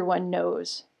 proposer 1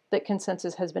 knows that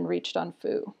consensus has been reached on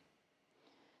foo.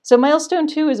 So milestone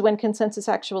 2 is when consensus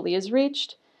actually is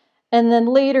reached. And then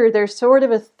later, there's sort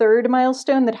of a third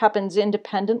milestone that happens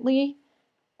independently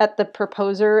at the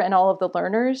proposer and all of the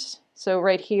learners. So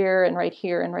right here and right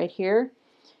here and right here.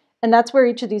 And that's where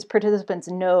each of these participants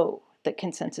know that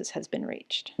consensus has been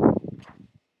reached.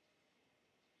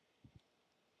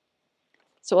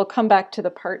 So I'll come back to the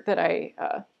part that I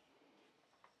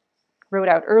wrote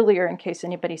out earlier in case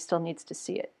anybody still needs to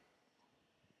see it.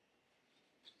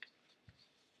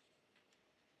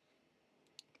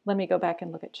 Let me go back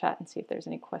and look at chat and see if there's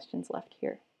any questions left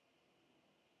here.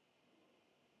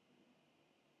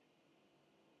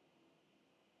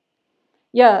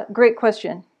 Yeah, great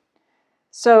question.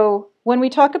 So when we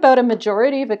talk about a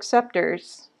majority of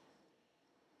acceptors,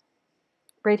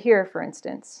 right here, for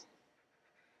instance,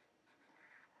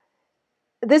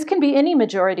 this can be any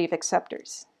majority of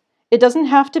acceptors. It doesn't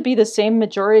have to be the same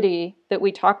majority that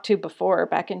we talked to before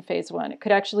back in phase 1. It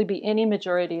could actually be any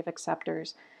majority of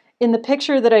acceptors. In the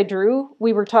picture that I drew,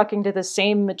 we were talking to the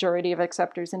same majority of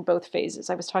acceptors in both phases.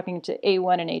 I was talking to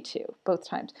A1 and A2 both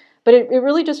times. But it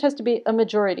really just has to be a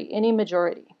majority, any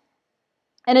majority.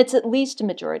 And it's at least a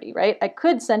majority, right? I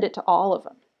could send it to all of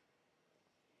them.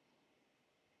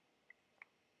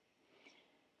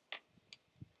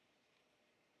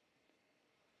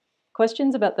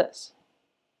 Questions about this?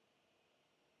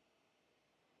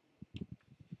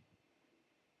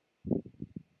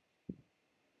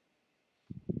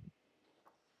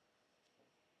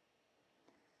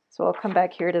 So I'll come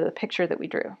back here to the picture that we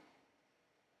drew.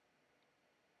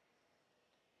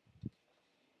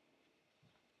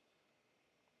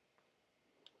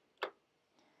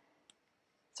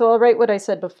 So I'll write what I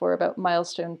said before about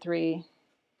milestone 3.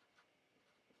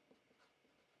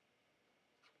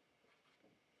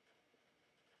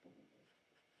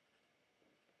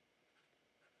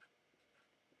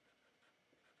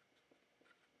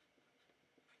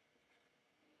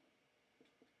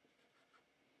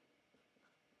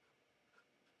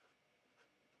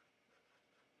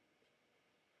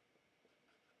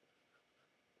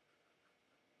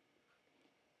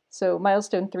 So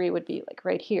milestone 3 would be like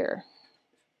right here.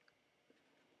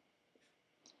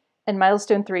 And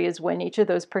milestone 3 is when each of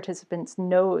those participants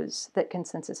knows that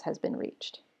consensus has been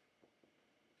reached.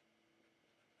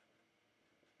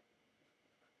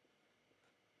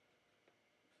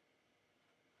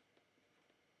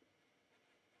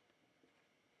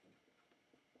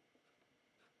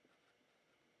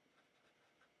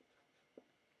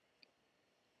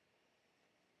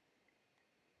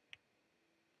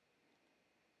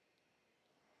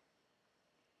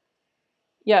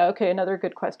 Yeah, okay, another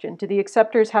good question. Do the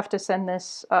acceptors have to send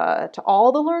this to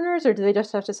all the learners, or do they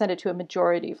just have to send it to a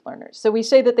majority of learners? So we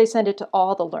say that they send it to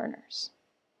all the learners.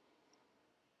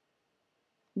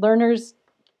 Learners'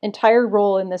 entire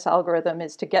role in this algorithm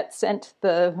is to get sent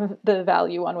the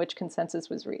value on which consensus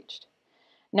was reached.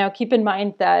 Now keep in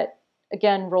mind that,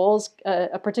 again, roles,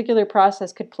 a particular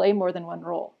process could play more than one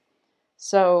role.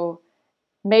 So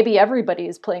maybe everybody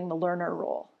is playing the learner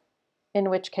role,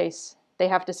 in which case they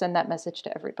have to send that message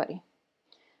to everybody.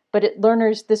 But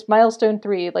learners, this milestone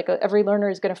 3, like every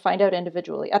learner is going to find out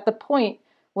individually. At the point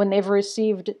when they've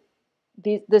received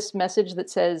this message that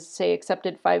says, say,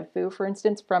 accepted 5 foo, for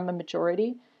instance, from a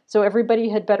majority, so everybody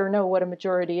had better know what a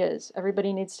majority is.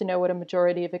 Everybody needs to know what a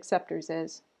majority of acceptors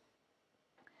is.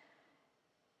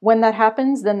 When that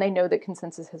happens, then they know that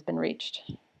consensus has been reached.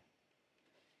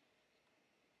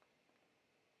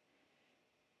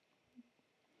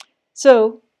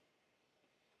 So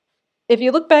if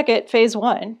you look back at phase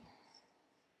 1,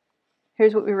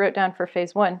 here's what we wrote down for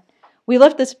phase 1. We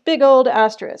left this big old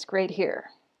asterisk right here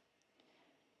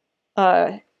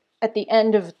at the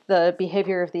end of the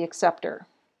behavior of the acceptor.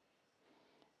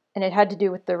 And it had to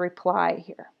do with the reply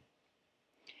here.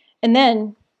 And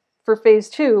then for phase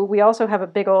 2, we also have a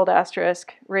big old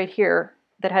asterisk right here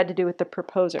that had to do with the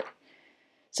proposer.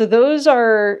 So those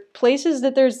are places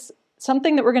that there's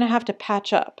something that we're going to have to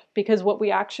patch up, because what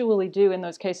we actually do in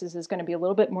those cases is going to be a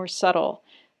little bit more subtle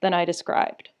than I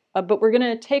described. But we're going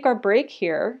to take our break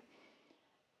here.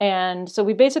 And so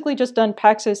we basically just done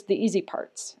Paxos, the easy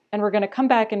parts. And we're going to come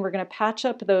back and we're going to patch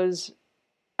up those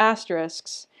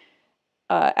asterisks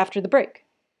after the break.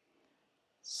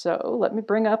 So let me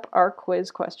bring up our quiz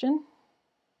question.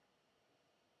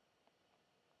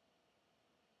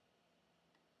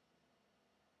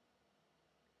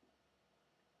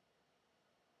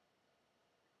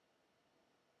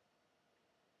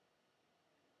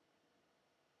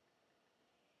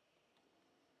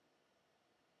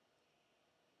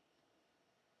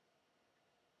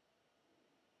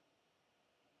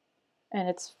 and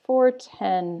it's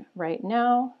 4:10 right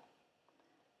now.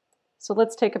 So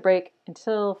let's take a break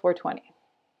until 4:20.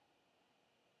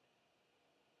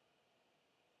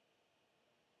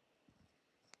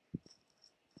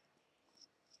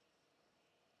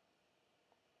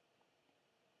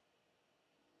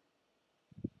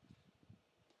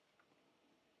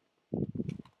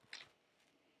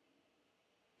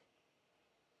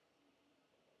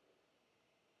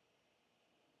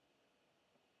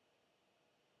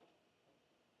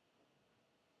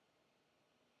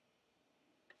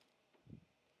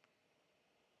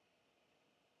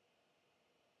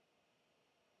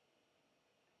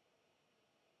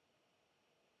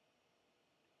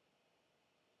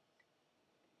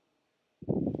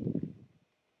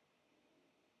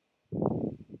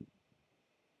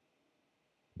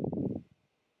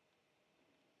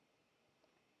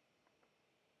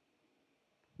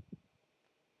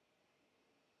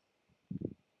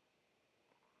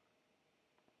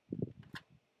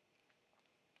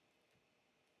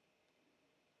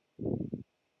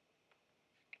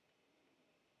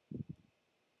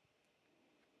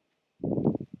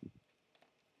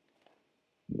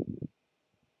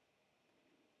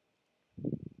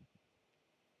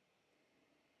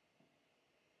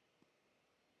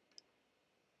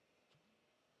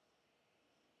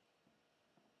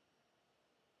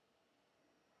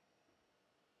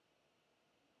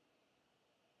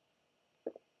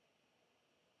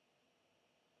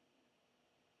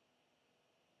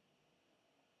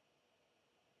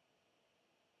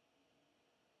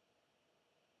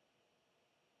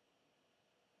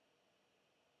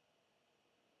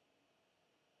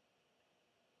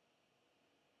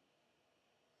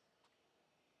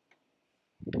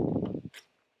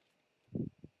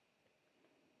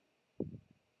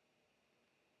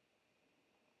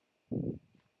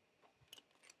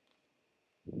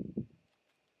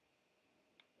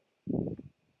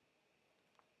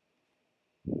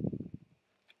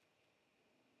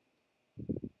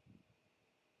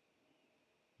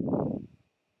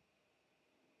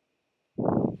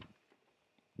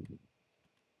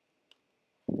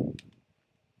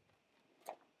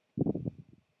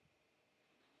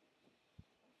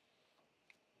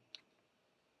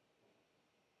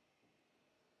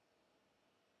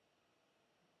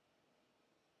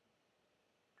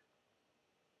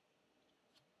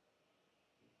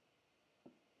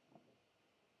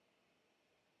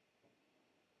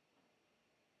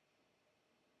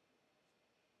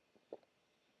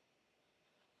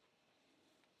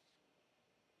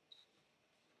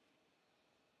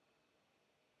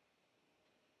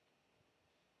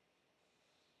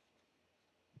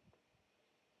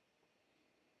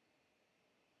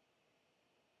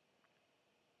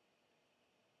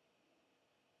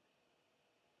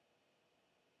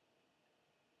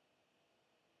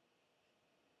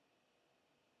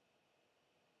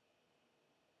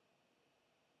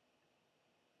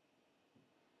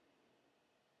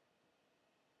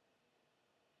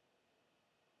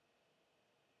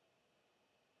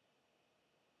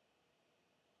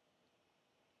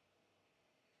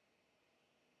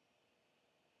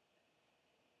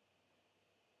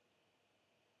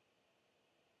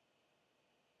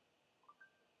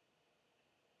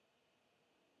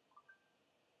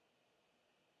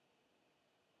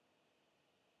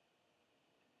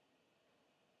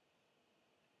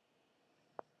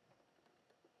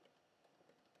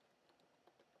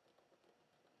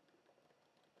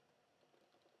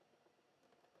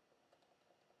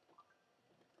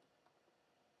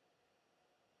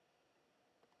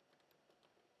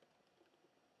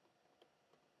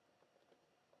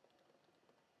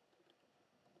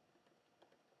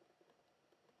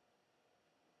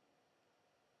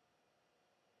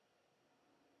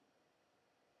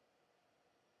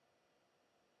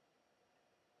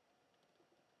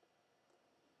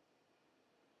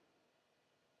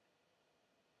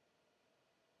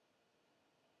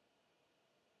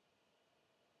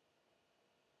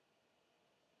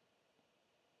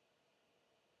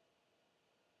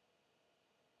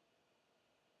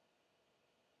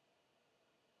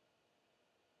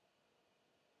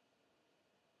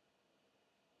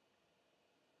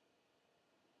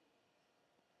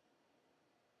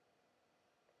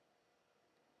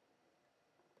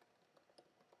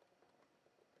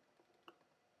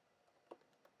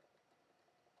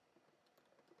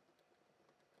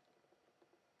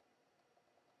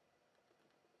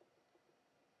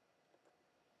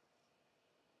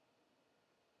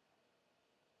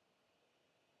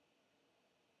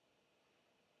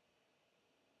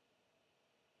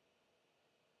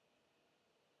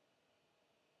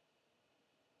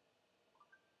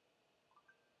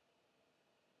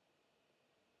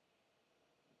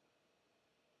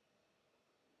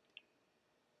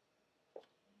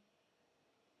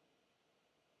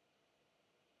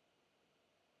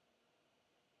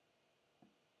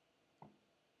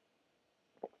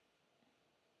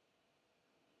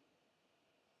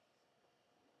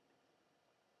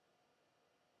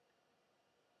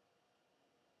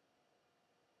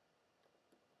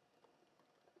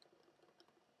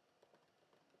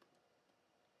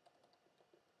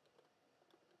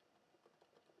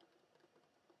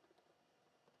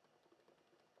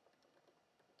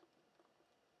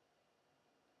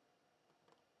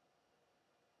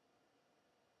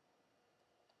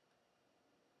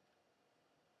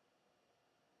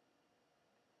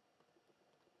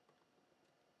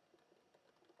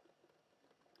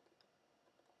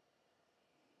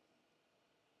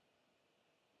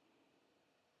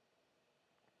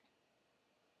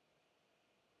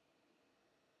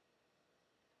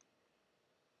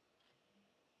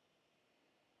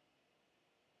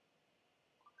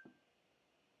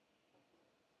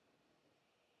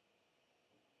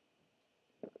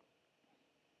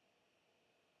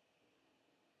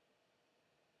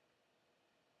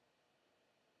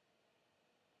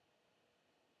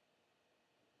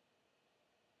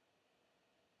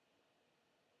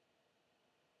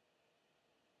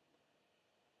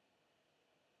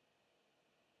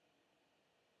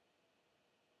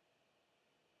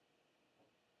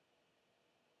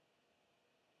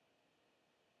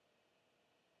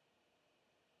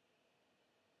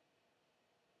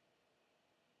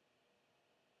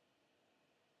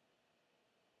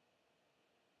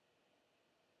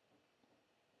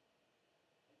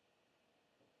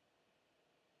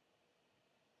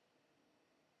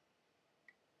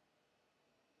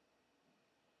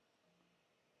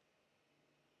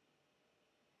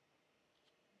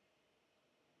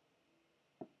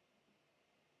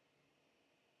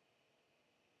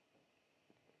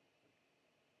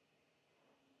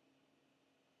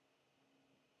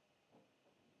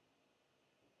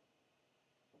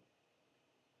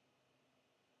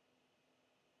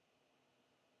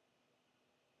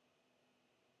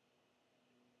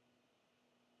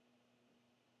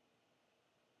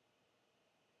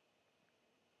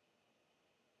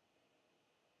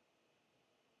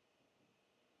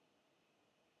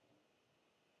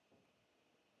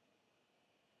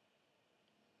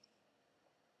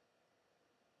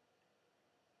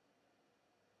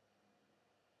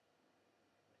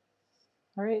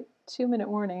 All right, 2-minute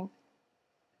warning.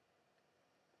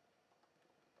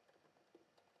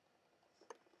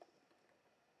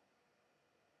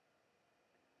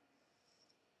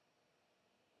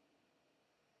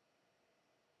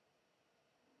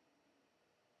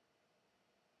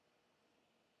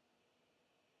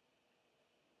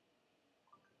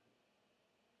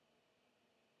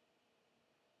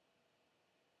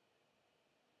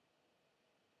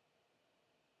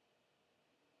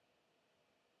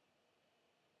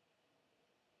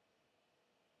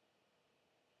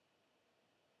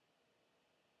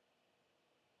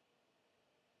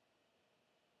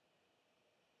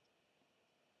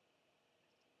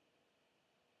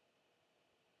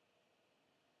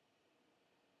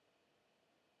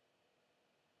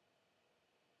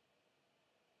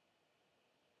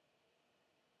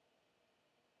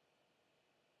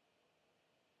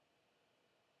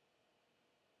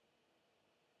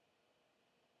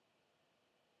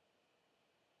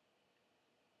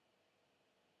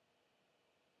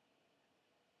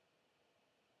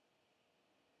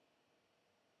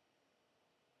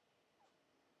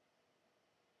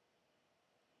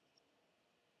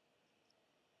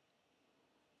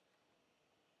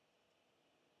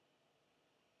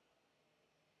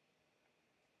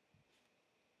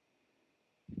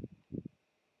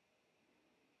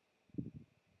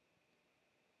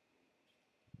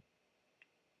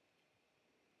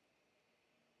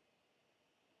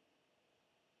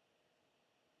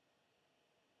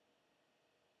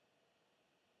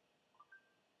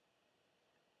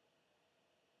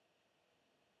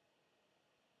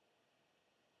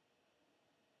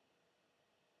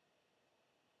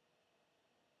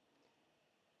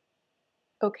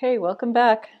 Okay, welcome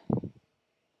back.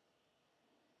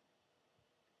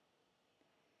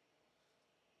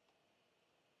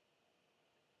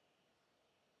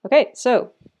 Okay,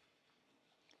 so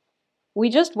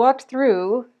we just walked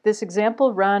through this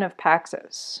example run of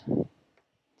Paxos.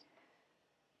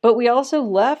 But we also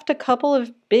left a couple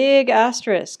of big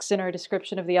asterisks in our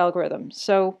description of the algorithm.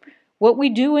 So what we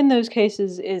do in those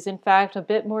cases is, in fact, a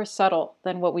bit more subtle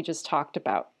than what we just talked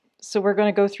about. So we're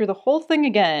going to go through the whole thing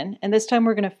again, and this time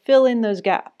we're going to fill in those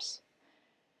gaps.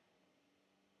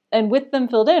 And with them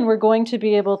filled in, we're going to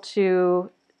be able to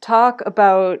talk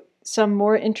about some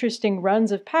more interesting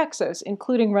runs of Paxos,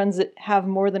 including runs that have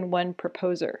more than one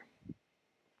proposer.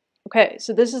 Okay,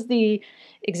 so this is the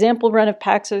example run of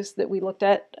Paxos that we looked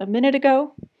at a minute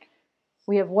ago.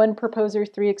 We have one proposer,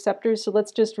 3 acceptors, so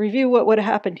let's just review what would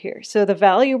have happened here. So the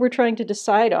value we're trying to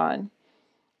decide on,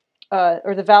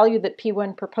 or the value that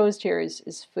P1 proposed here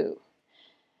is foo.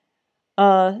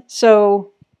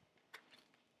 So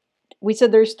we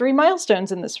said there's 3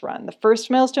 milestones in this run. The first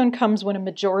milestone comes when a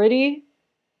majority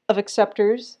of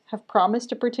acceptors have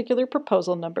promised a particular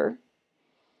proposal number.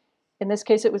 In this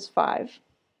case, it was 5.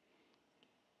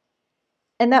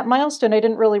 And that milestone, I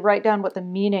didn't really write down what the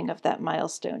meaning of that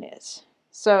milestone is.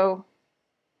 So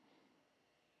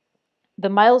the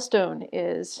milestone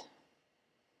is,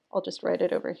 I'll just write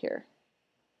it over here.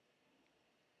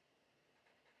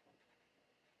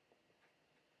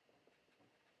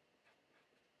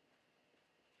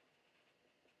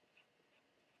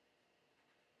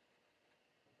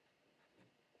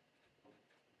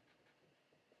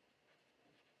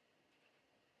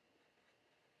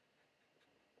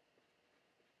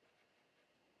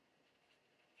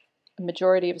 A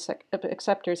majority of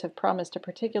acceptors have promised a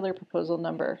particular proposal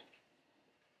number,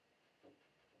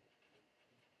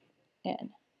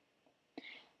 n.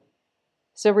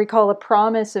 So recall, a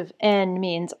promise of n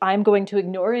means I'm going to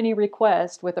ignore any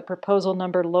request with a proposal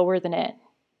number lower than n.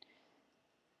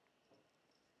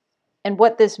 And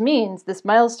what this means, this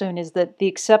milestone, is that the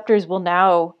acceptors will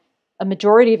now, a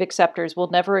majority of acceptors will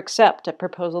never accept a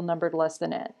proposal numbered less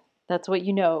than n. That's what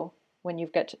you know when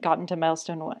you've gotten to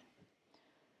milestone 1.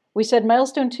 We said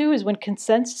milestone 2 is when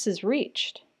consensus is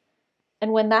reached.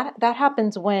 And when that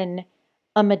happens when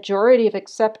a majority of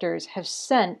acceptors have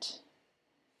sent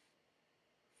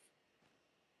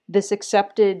this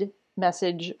accepted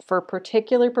message for a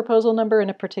particular proposal number and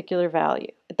a particular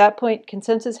value. At that point,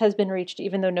 consensus has been reached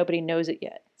even though nobody knows it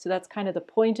yet. So that's kind of the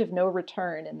point of no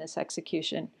return in this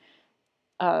execution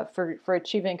for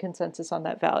achieving consensus on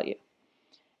that value.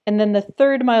 And then the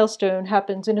third milestone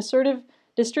happens in a sort of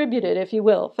distributed, if you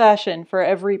will, fashion for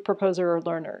every proposer or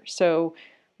learner. So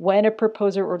when a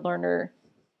proposer or learner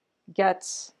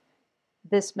gets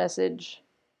this message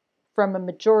from a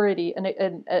majority,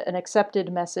 an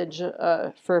accepted message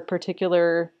for a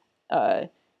particular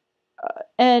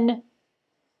n,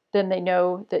 then they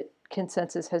know that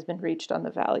consensus has been reached on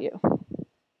the value.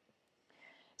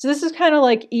 So this is kind of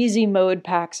like easy mode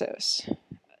Paxos,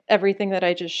 everything that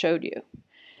I just showed you.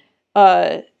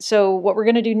 So what we're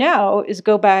going to do now is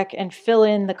go back and fill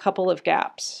in the couple of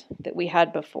gaps that we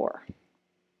had before.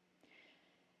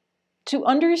 To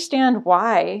understand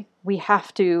why we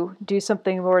have to do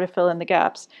something more to fill in the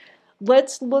gaps,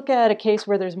 let's look at a case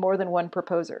where there's more than one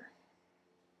proposer.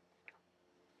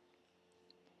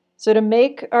 So to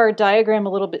make our diagram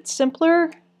a little bit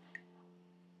simpler,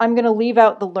 I'm going to leave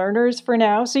out the learners for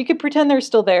now. So you could pretend they're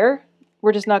still there.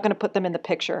 We're just not going to put them in the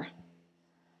picture.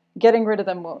 Getting rid of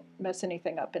them won't mess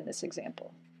anything up in this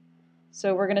example.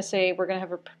 So we're going to say we're going to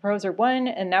have a proposer 1,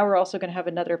 and now we're also going to have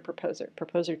another proposer,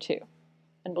 proposer 2.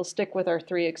 And we'll stick with our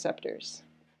 3 acceptors.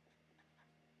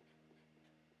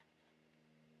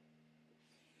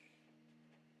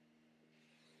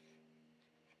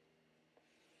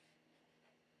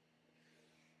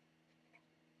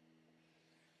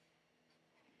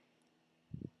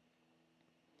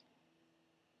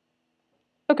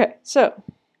 Okay, so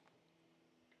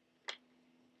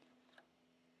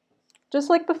just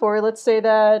like before, let's say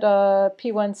that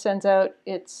P1 sends out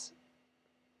its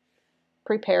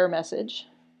prepare message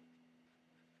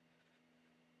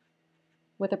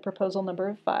with a proposal number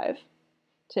of 5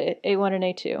 to A1 and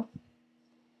A2.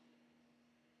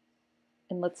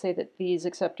 And let's say that these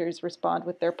acceptors respond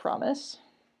with their promise.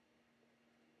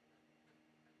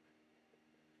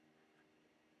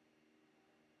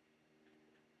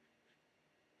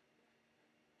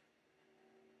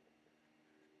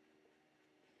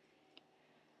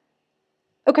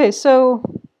 Okay, so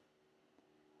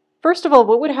first of all,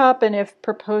 what would happen if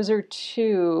proposer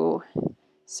 2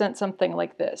 sent something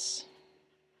like this?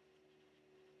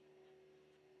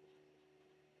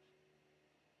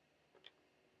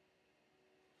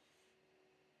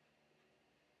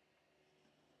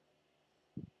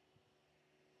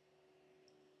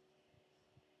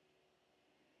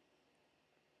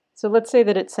 So let's say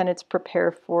that it sent its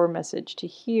prepare for message to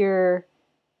here,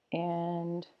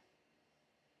 and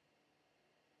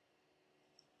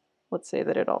let's say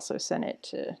that it also sent it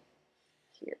to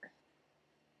here.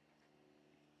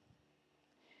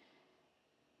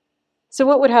 So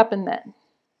what would happen then?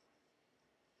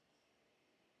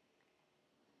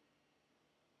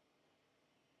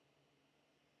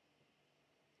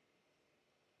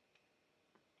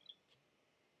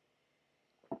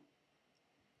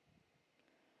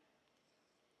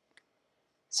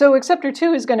 So acceptor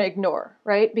 2 is going to ignore,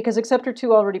 right? Because acceptor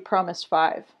 2 already promised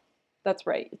 5. That's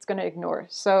right, it's going to ignore.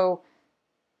 So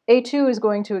A2 is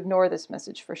going to ignore this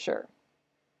message for sure.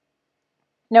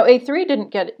 Now A3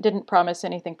 didn't promise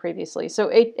anything previously, so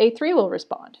A3 will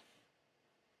respond.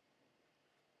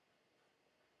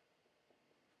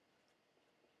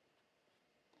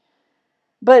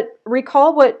 But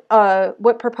recall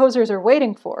what proposers are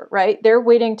waiting for, right? They're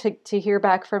waiting to hear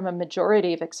back from a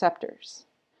majority of acceptors.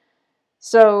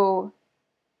 So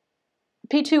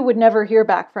P2 would never hear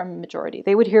back from a majority.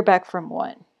 They would hear back from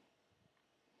 1.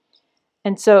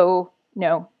 And so,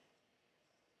 no,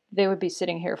 they would be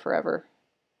sitting here forever.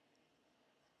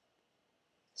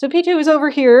 So P2 is over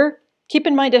here. Keep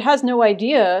in mind it has no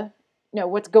idea,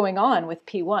 what's going on with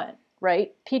P1,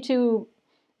 right? P2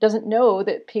 doesn't know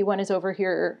that P1 is over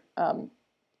here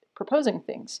proposing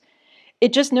things.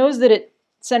 It just knows that it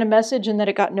sent a message and that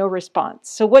it got no response.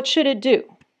 So what should it do?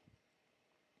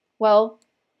 Well,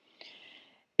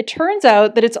 it turns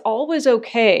out that it's always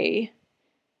okay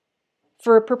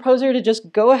for a proposer to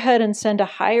just go ahead and send a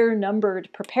higher numbered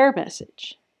prepare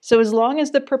message. So as long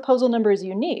as the proposal number is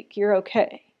unique, you're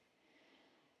okay.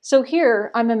 So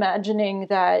here I'm imagining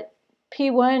that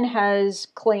P1 has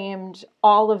claimed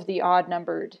all of the odd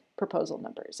numbered proposal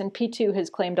numbers, and P2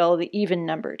 has claimed all of the even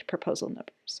numbered proposal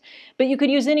numbers. But you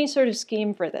could use any sort of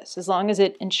scheme for this, as long as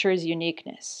it ensures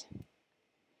uniqueness.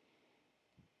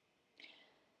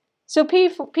 So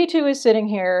P2 is sitting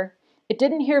here. It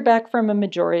didn't hear back from a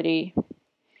majority.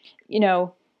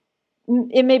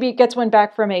 It maybe gets one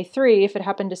back from A3 if it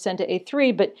happened to send to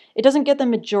A3, but it doesn't get the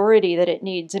majority that it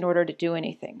needs in order to do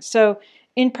anything. So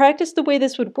in practice, the way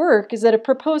this would work is that a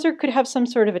proposer could have some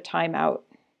sort of a timeout.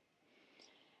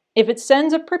 If it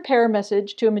sends a prepare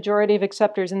message to a majority of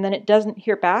acceptors and then it doesn't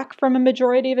hear back from a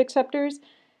majority of acceptors,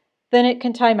 then it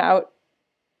can time out,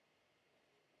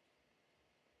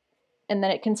 and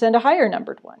then it can send a higher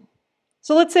numbered one.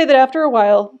 So let's say that after a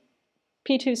while,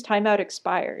 P2's timeout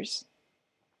expires,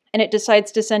 and it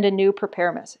decides to send a new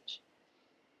prepare message.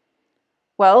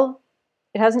 Well,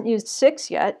 it hasn't used 6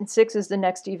 yet, and 6 is the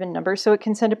next even number, so it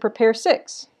can send a prepare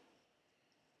 6.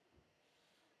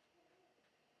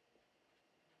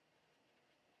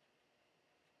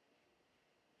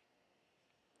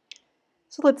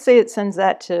 So let's say it sends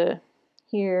that to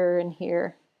here and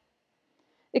here.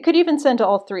 It could even send to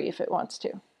all 3 if it wants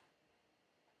to.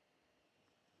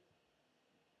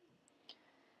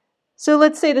 So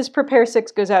let's say this prepare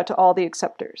 6 goes out to all the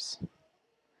acceptors.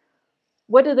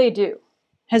 What do?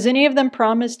 Has any of them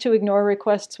promised to ignore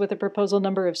requests with a proposal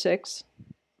number of 6?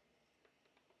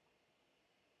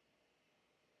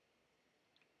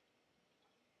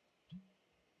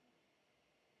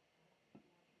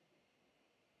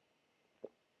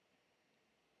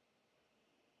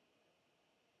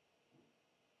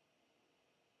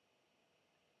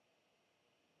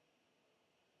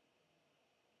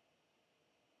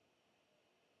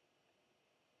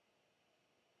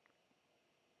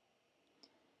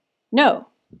 No,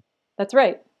 that's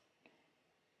right.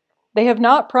 They have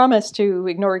not promised to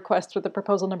ignore requests with a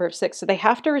proposal number of 6, so they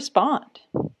have to respond.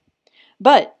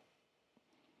 But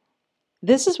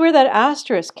this is where that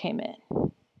asterisk came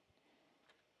in.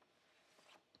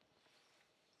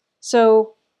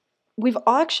 So we've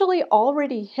actually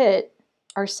already hit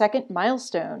our second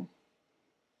milestone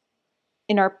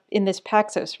in this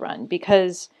Paxos run,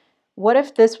 because what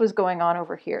if this was going on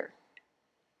over here?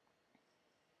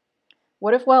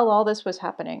 What if while all this was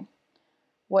happening,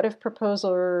 what if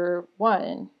proposer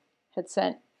 1 had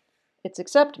sent its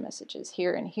accept messages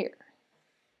here and here?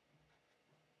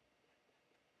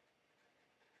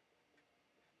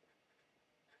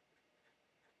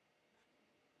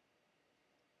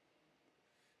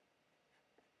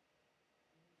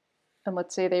 And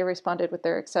let's say they responded with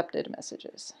their accepted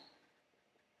messages.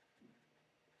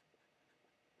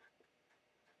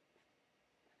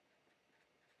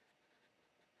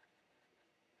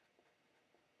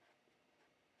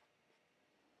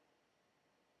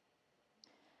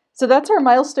 So that's our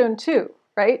milestone 2,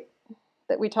 right?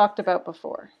 That we talked about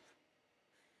before.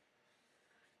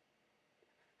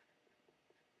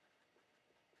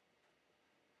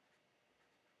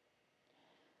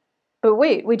 But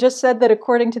wait, we just said that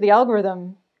according to the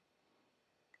algorithm,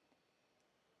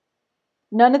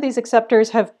 none of these acceptors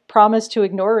have promised to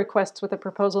ignore requests with a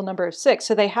proposal number of 6,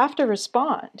 so they have to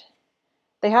respond.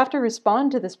 They have to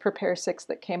respond to this prepare 6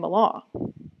 that came along.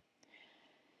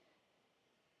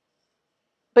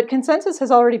 But consensus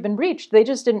has already been reached. They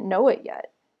just didn't know it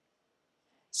yet.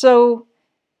 So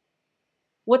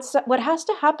what has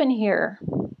to happen here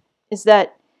is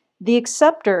that the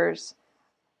acceptors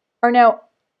are now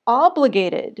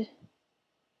obligated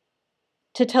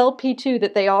to tell P2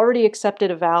 that they already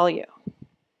accepted a value.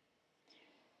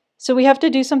 So we have to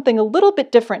do something a little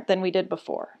bit different than we did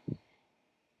before.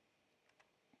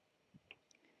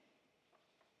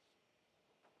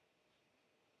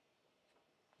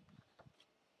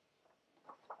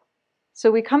 So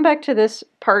we come back to this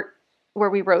part where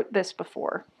we wrote this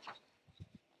before.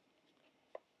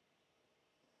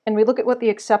 And we look at what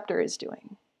the acceptor is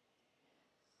doing.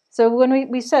 So when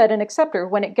we said an acceptor,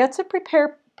 when it gets a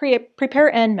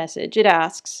prepare N message, it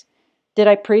asks, did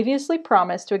I previously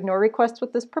promise to ignore requests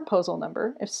with this proposal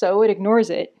number? If so, it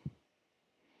ignores it.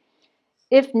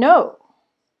 If no,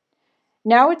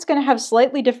 now it's going to have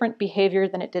slightly different behavior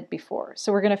than it did before.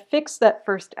 So we're going to fix that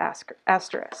first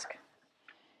asterisk.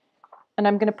 And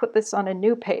I'm going to put this on a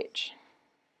new page.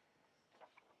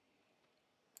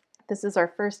 This is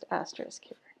our first asterisk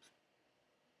here.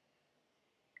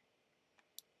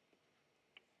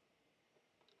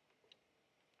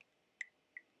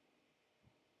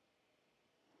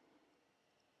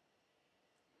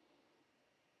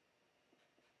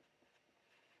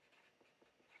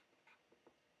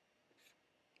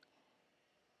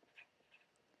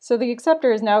 So the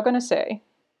acceptor is now going to say,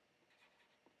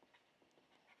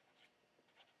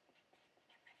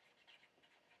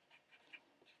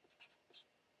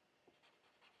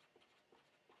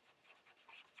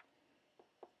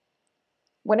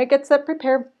 when it gets that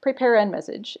prepare N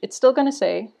message, it's still going to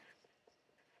say,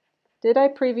 did I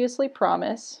previously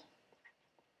promise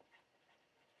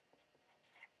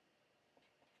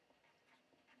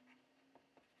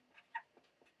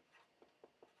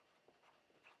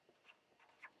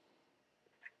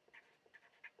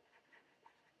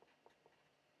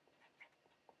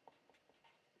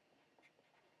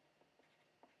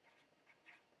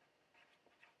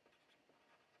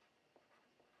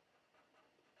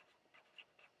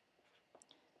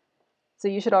So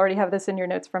you should already have this in your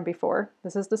notes from before.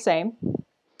 This is the same.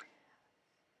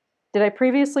 Did I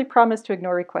previously promise to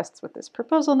ignore requests with this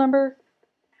proposal number?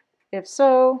 If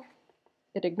so,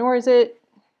 it ignores it.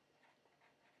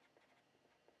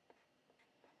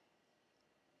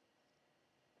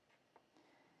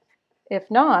 If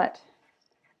not,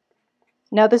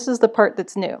 now this is the part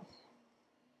that's new.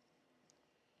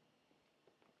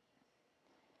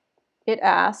 It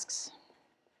asks,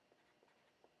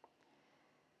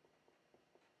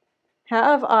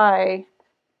 have I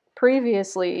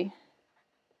previously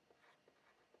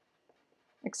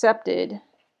accepted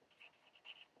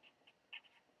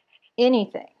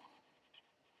anything.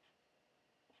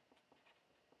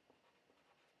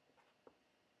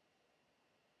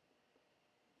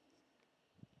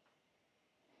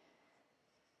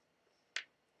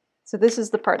 So this is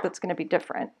the part that's going to be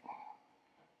different.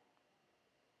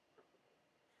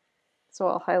 So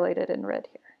I'll highlight it in red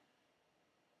here.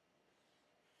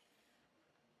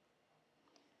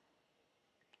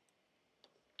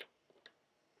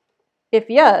 If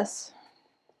yes,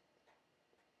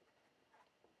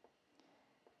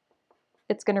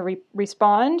 it's going to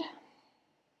respond.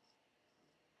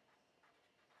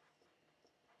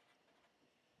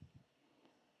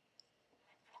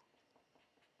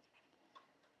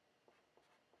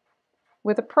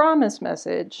 With a promise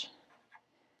message,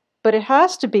 but it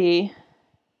has to be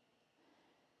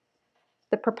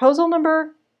the proposal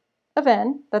number of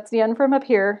n, that's the n from up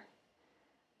here,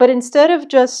 but instead of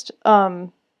just that,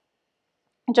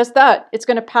 it's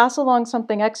going to pass along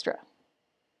something extra.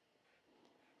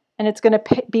 And it's going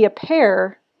to be a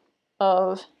pair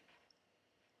of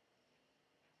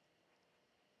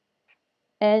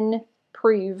n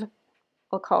prev,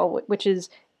 I'll call it, which is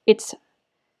its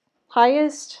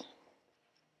highest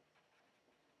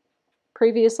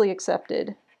previously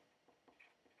accepted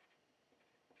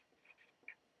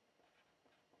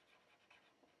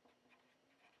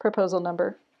proposal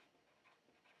number.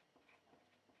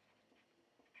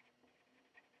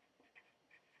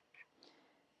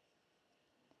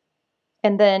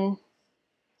 And then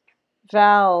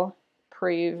val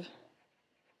prev,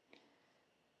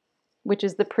 which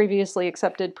is the previously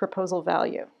accepted proposal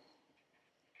value.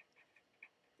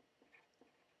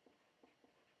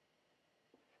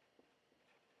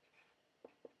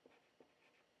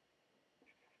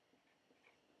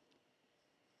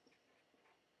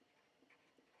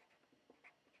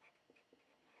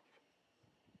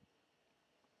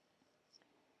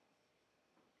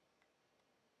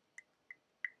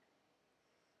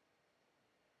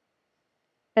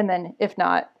 And then if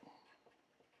not,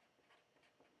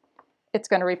 it's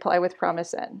going to reply with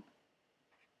promise n,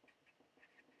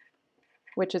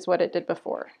 which is what it did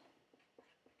before.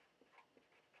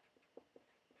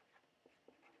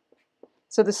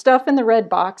 So the stuff in the red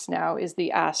box now is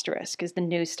the asterisk, is the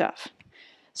new stuff.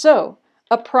 So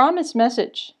a promise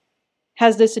message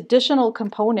has this additional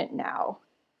component now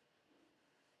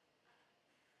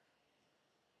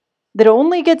that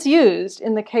only gets used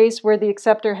in the case where the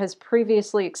acceptor has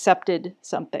previously accepted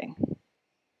something.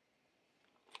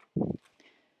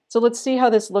 So let's see how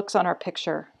this looks on our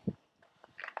picture.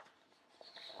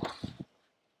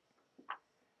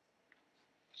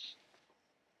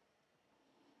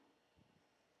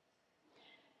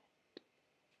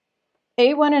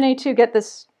 A1 and A2 get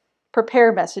this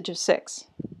prepare message of 6.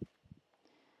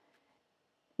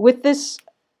 With this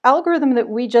algorithm that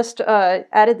we just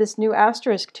added this new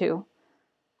asterisk to,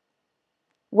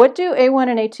 what do A1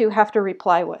 and A2 have to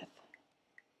reply with?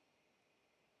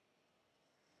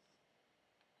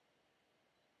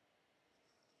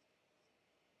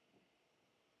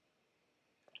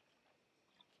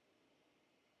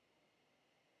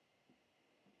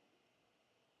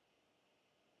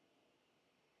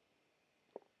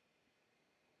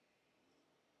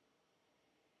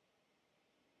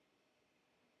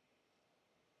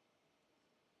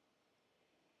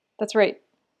 That's right.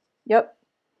 Yep.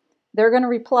 They're going to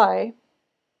reply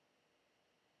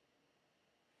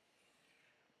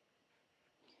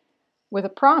with a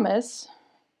promise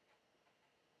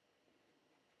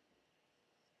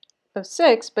of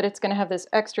 6, but it's going to have this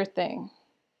extra thing.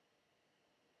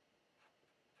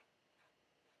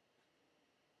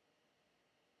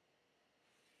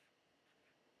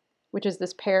 Which is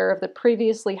this pair of the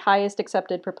previously highest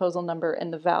accepted proposal number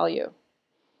and the value.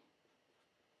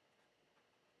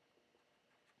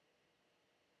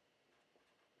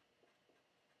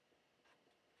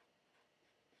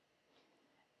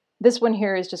 This one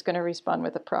here is just going to respond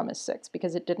with a promise 6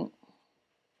 because it didn't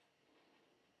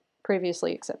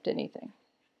previously accept anything.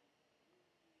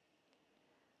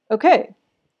 Okay,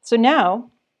 so now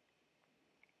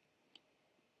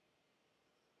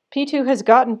P2 has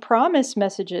gotten promise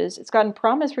messages, it's gotten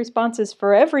promise responses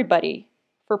for everybody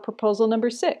for proposal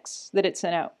number 6 that it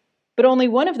sent out. But only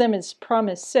one of them is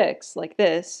promise 6, like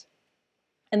this,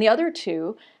 and the other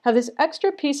two have this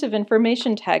extra piece of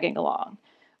information tagging along,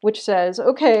 which says,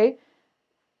 okay,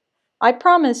 I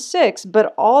promised 6,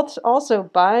 but also,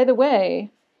 by the way,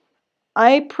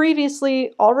 I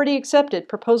previously already accepted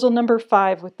proposal number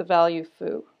 5 with the value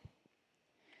foo.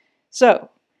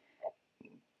 So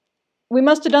we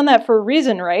must have done that for a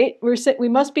reason, right? We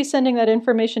must be sending that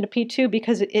information to P2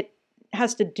 because it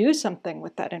has to do something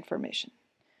with that information.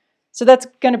 So that's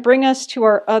going to bring us to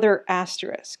our other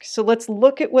asterisk. So let's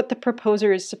look at what the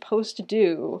proposer is supposed to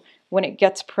do when it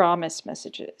gets promise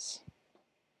messages.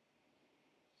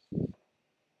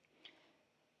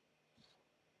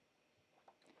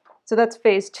 So that's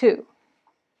phase 2.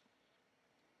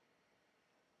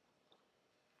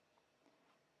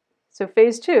 So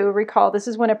phase 2, recall, this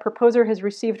is when a proposer has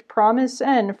received promise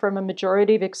N from a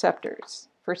majority of acceptors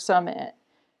for some N.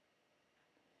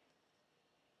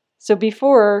 So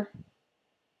before,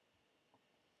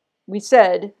 we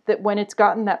said that when it's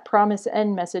gotten that promise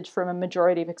N message from a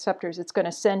majority of acceptors, it's going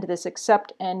to send this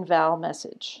accept N val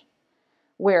message,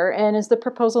 where N is the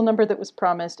proposal number that was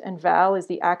promised and val is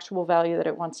the actual value that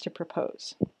it wants to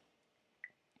propose.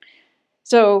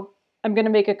 So I'm going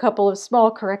to make a couple of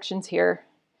small corrections here.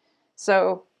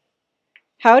 So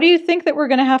how do you think that we're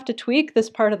going to have to tweak this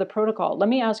part of the protocol? Let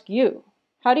me ask you.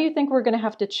 How do you think we're going to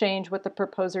have to change what the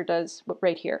proposer does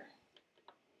right here?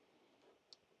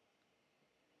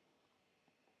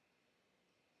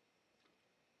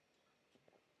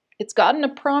 It's gotten a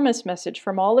promise message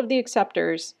from all of the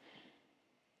acceptors,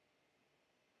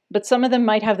 but some of them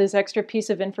might have this extra piece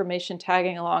of information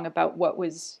tagging along about what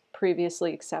was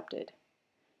previously accepted.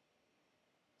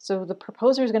 So the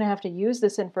proposer is going to have to use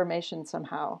this information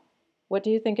somehow. What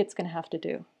do you think it's going to have to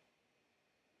do?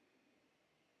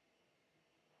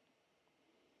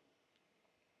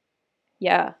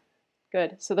 Yeah,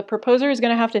 good. So the proposer is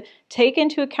going to have to take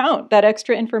into account that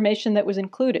extra information that was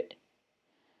included.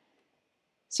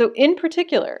 So in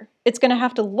particular, it's going to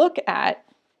have to look at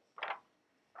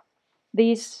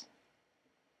these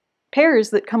pairs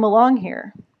that come along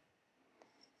here.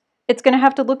 It's going to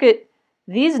have to look at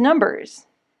these numbers.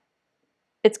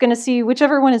 It's going to see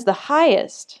whichever one is the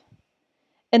highest.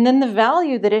 And then the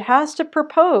value that it has to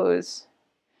propose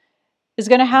is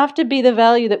going to have to be the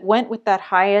value that went with that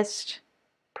highest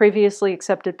previously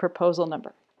accepted proposal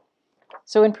number.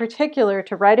 So in particular,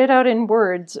 to write it out in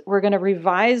words, we're going to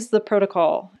revise the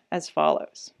protocol as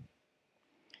follows.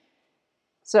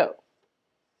 So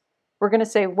we're going to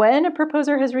say when a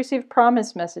proposer has received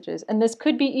promise messages, and this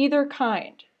could be either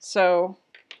kind. So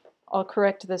I'll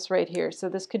correct this right here. So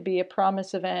this could be a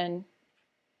promise of N.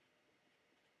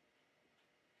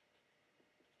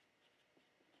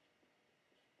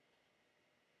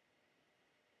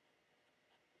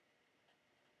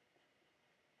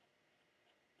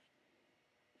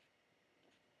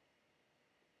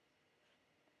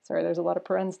 Sorry, there's a lot of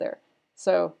parens there.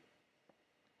 So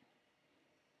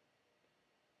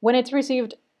when it's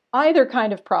received either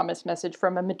kind of promise message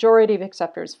from a majority of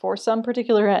acceptors for some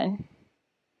particular N,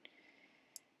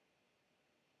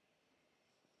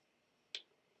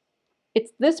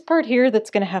 it's this part here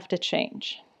that's going to have to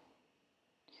change.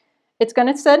 It's going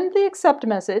to send the accept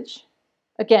message,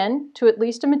 again, to at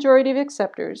least a majority of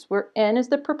acceptors, where N is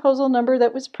the proposal number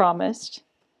that was promised.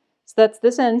 So that's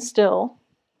this N still.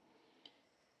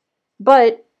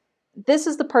 But this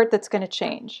is the part that's going to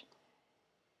change.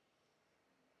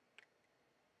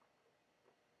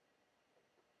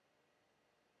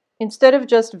 Instead of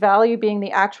just value being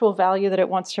the actual value that it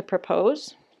wants to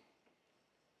propose,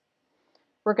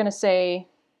 we're going to say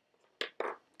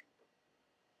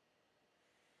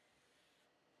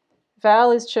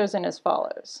val is chosen as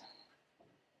follows.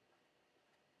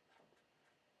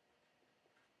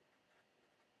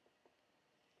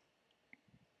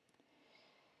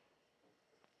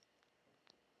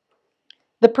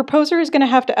 The proposer is going to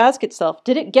have to ask itself,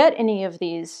 did it get any of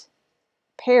these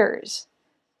pairs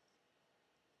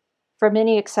from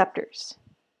any acceptors?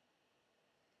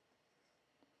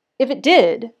 If it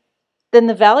did, then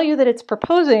the value that it's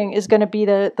proposing is going to be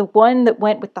the one that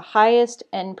went with the highest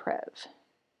nprev.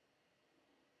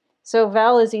 So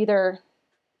val is either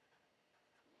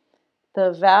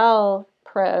the val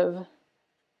prev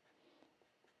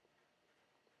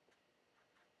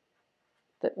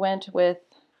that went with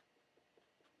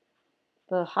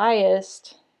the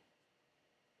highest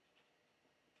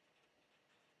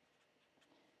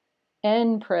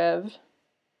nprev,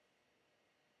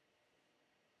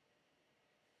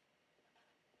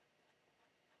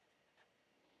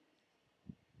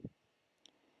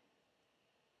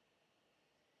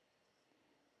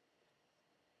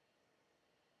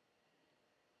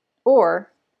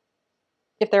 or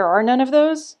if there are none of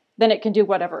those, then it can do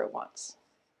whatever it wants.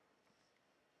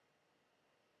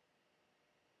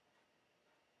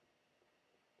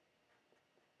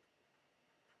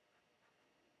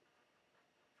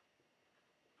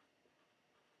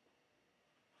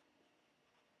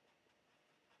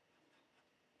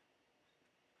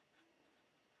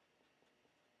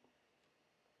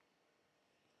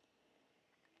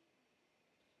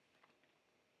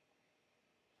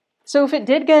 So if it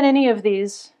did get any of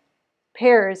these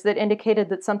pairs that indicated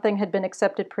that something had been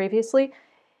accepted previously,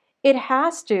 it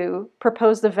has to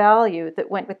propose the value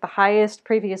that went with the highest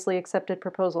previously accepted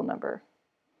proposal number.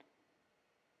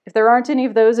 If there aren't any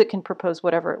of those, it can propose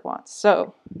whatever it wants.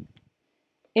 So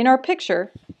in our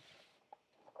picture,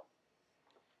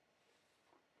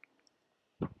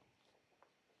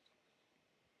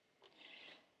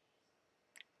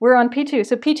 we're on P2.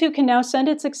 So P2 can now send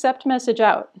its accept message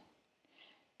out.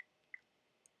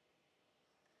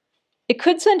 It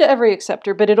could send to every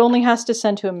acceptor, but it only has to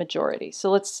send to a majority.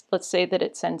 So let's say that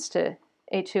it sends to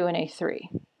A2 and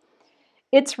A3.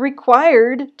 It's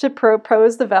required to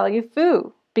propose the value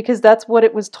foo, because that's what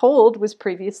it was told was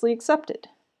previously accepted.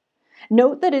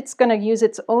 Note that it's going to use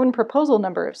its own proposal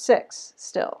number of 6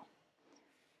 still.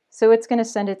 So it's going to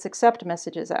send its accept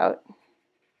messages out.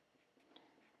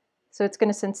 So it's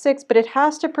going to send 6, but it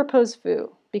has to propose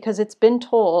foo because it's been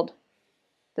told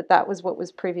that that was what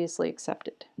was previously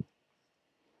accepted.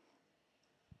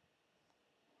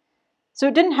 So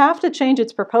it didn't have to change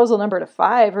its proposal number to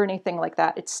 5 or anything like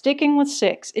that. It's sticking with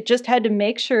 6. It just had to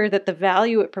make sure that the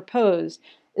value it proposed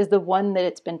is the one that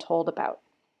it's been told about.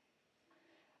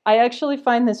 I actually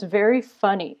find this very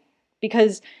funny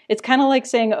because it's kind of like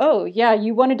saying, oh, yeah,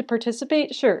 you wanted to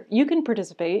participate? Sure, you can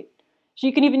participate.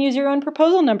 You can even use your own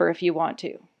proposal number if you want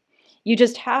to. You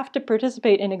just have to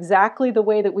participate in exactly the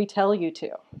way that we tell you to.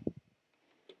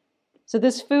 So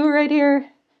this foo right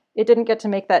here, it didn't get to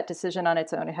make that decision on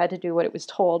its own. It had to do what it was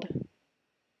told.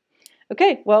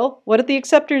 Okay, well, what do the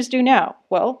acceptors do now?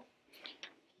 Well,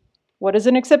 what does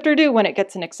an acceptor do when it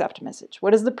gets an accept message?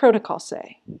 What does the protocol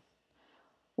say?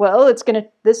 Well, let's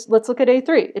look at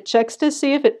A3. It checks to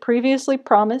see if it previously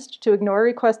promised to ignore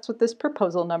requests with this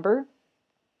proposal number.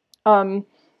 In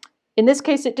this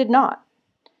case, it did not.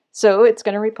 So it's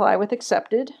going to reply with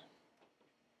accepted.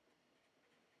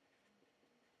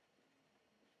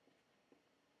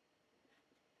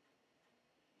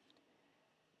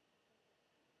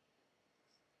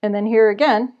 And then here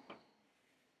again,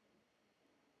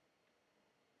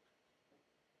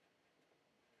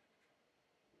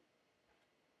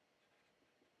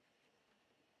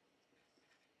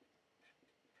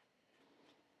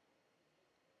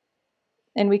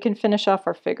 and we can finish off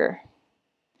our figure.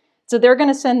 So they're going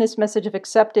to send this message of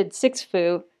accepted 6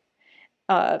 foo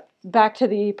back to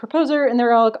the proposer, and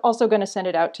they're also going to send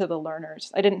it out to the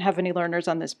learners. I didn't have any learners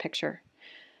on this picture.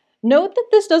 Note that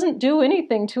this doesn't do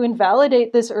anything to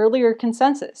invalidate this earlier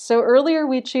consensus. So earlier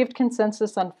we achieved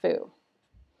consensus on foo.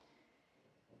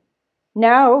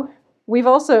 Now we've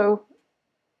also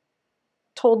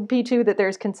told P2 that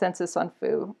there's consensus on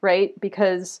foo, right?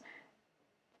 Because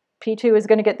P2 is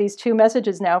going to get these 2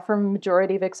 messages now from a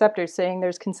majority of acceptors saying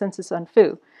there's consensus on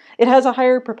foo. It has a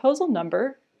higher proposal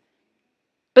number,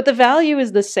 but the value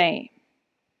is the same.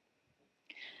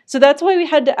 So that's why we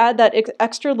had to add that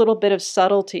extra little bit of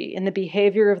subtlety in the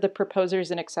behavior of the proposers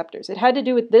and acceptors. It had to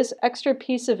do with this extra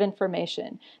piece of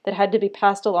information that had to be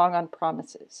passed along on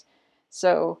promises.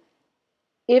 So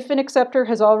if an acceptor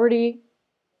has already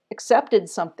accepted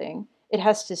something, it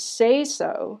has to say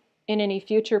so in any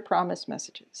future promise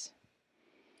messages.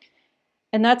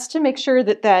 And that's to make sure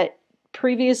that that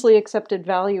previously accepted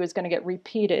value is going to get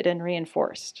repeated and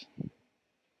reinforced. All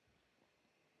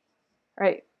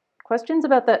right. Questions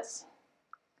about this?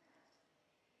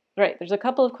 Right, there's a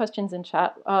couple of questions in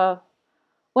chat.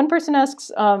 One person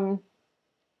asks,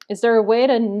 is there a way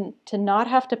to not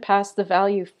have to pass the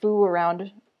value foo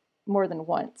around more than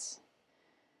once?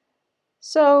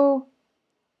 So,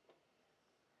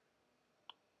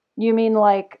 you mean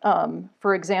like,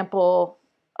 for example,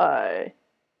 does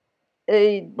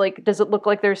it look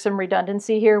like there's some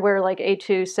redundancy here where like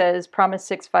A2 says promise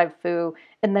 6.5 foo,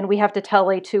 and then we have to tell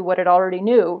A2 what it already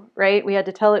knew, right? We had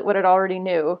to tell it what it already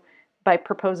knew by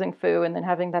proposing foo and then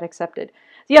having that accepted.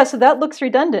 Yeah, so that looks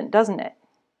redundant, doesn't it?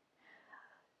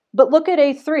 But look at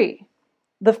A3.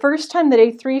 The first time that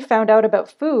A3 found out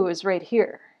about foo is right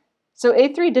here. So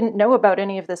A3 didn't know about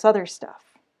any of this other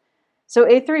stuff. So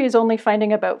A3 is only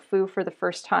finding about foo for the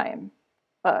first time,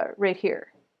 right here.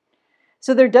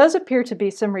 So there does appear to be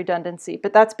some redundancy,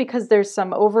 but that's because there's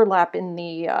some overlap in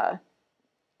the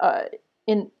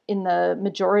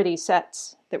majority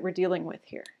sets that we're dealing with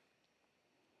here.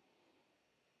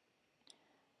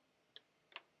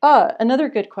 Another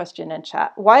good question in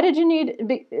chat. Why did you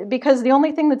need, because the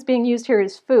only thing that's being used here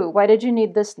is foo, why did you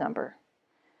need this number?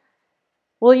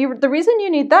 Well, the reason you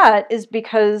need that is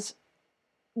because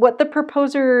what the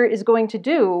proposer is going to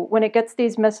do when it gets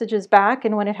these messages back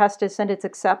and when it has to send its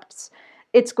accepts,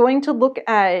 it's going to look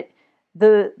at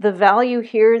the value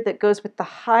here that goes with the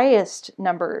highest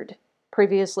numbered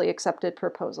previously accepted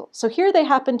proposal. So here they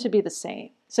happen to be the same.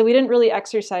 So we didn't really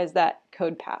exercise that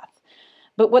code path.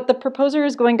 But what the proposer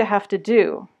is going to have to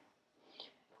do,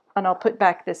 and I'll put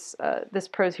back this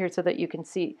prose here so that you can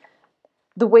see,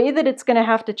 the way that it's going to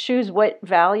have to choose what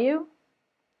value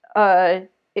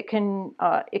it can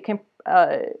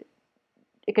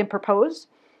propose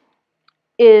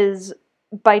is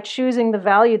by choosing the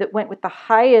value that went with the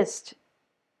highest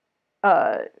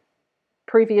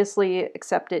previously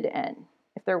accepted n,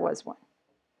 if there was one.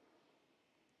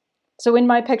 So in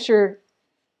my picture,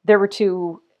 there were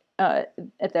two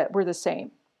that were the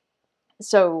same.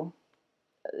 So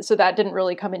that didn't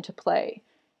really come into play.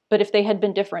 But if they had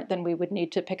been different, then we would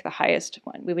need to pick the highest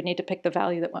one. We would need to pick the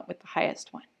value that went with the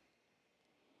highest one.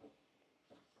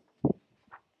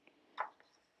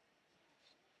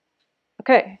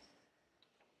 Okay.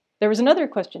 There was another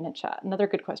question in chat, another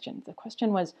good question. The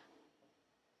question was,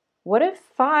 what if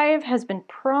 5 has been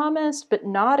promised but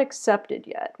not accepted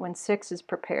yet when 6 is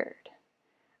prepared?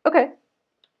 Okay.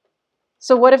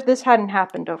 So what if this hadn't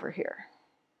happened over here?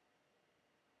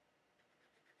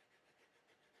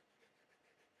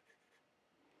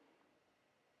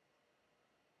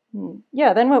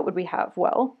 Yeah, then what would we have?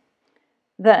 Well,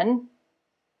 then,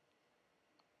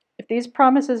 if these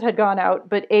promises had gone out,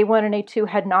 but A1 and A2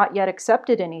 had not yet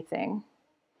accepted anything,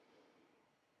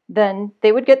 then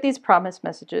they would get these promise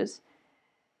messages.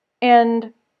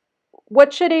 And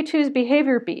what should A2's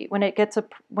behavior be when it gets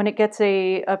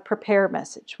a prepare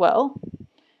message? Well,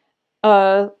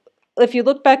 if you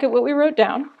look back at what we wrote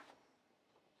down,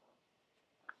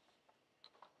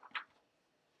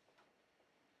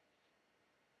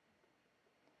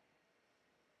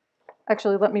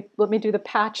 actually, let me do the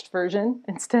patched version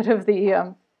instead of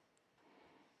the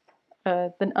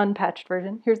unpatched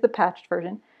version. Here's the patched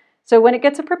version. So when it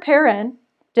gets a prepare n,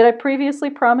 did I previously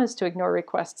promise to ignore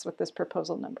requests with this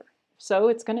proposal number? So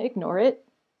it's going to ignore it.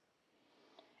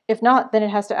 If not, then it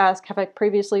has to ask, have I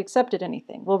previously accepted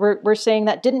anything? Well, we're saying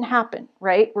that didn't happen,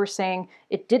 right? We're saying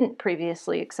it didn't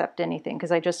previously accept anything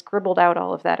because I just scribbled out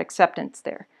all of that acceptance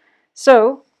there.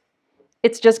 So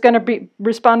it's just going to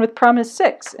respond with promise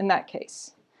 6 in that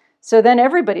case. So then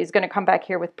everybody's going to come back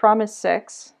here with promise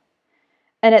 6.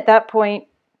 And at that point,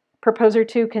 proposer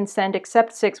 2 can send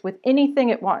accept 6 with anything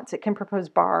it wants. It can propose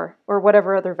bar or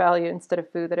whatever other value instead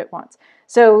of foo that it wants.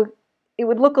 So it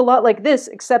would look a lot like this,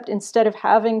 except instead of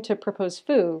having to propose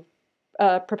foo,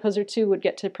 proposer 2 would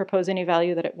get to propose any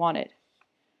value that it wanted.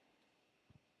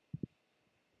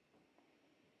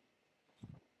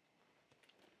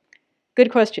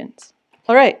 Good questions.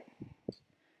 All right.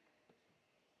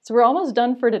 So we're almost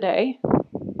done for today.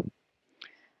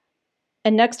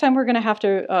 And next time we're going to have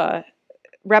to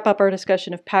wrap up our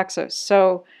discussion of Paxos.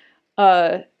 So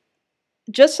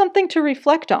just something to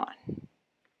reflect on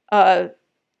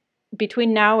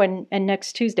between now and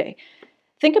next Tuesday.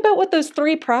 Think about what those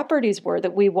 3 properties were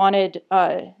that we wanted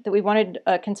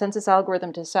a consensus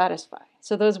algorithm to satisfy.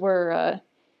 So those were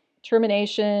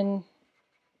termination,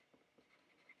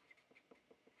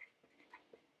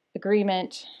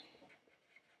 agreement,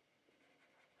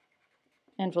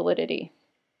 and validity.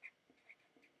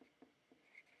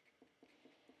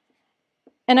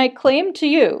 And I claim to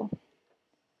you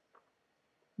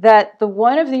that the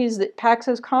one of these that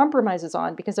Paxos compromises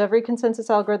on, because every consensus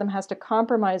algorithm has to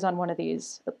compromise on one of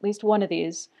these, at least one of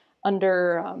these,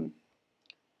 under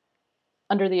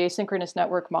the asynchronous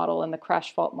network model and the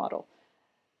crash fault model.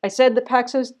 I said that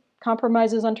Paxos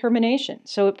compromises on termination,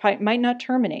 so it might not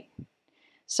terminate.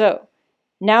 So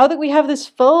now that we have this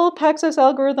full Paxos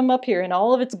algorithm up here in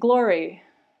all of its glory,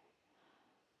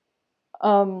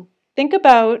 think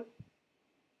about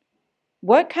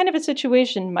what kind of a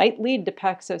situation might lead to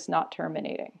Paxos not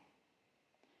terminating?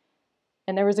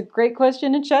 And there was a great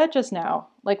question in chat just now.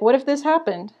 Like, what if this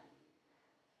happened?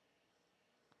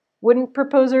 Wouldn't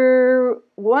proposer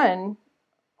 1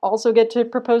 also get to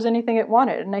propose anything it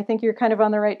wanted? And I think you're kind of on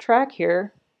the right track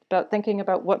here about thinking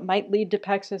about what might lead to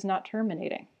Paxos not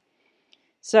terminating.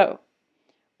 So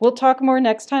we'll talk more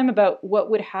next time about what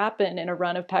would happen in a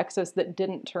run of Paxos that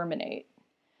didn't terminate.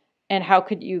 And how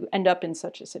could you end up in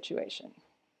such a situation?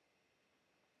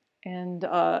 And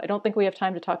I don't think we have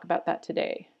time to talk about that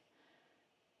today.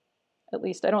 At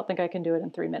least I don't think I can do it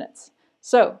in 3 minutes.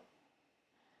 So,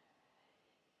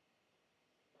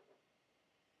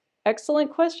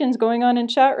 excellent questions going on in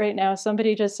chat right now.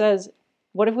 Somebody just says,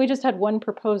 what if we just had one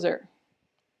proposer?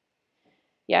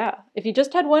 Yeah, if you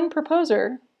just had one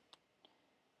proposer,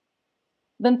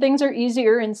 then things are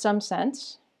easier in some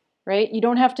sense, right? You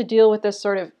don't have to deal with this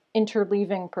sort of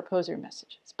interleaving proposer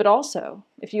messages. But also,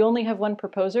 if you only have one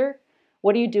proposer,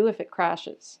 what do you do if it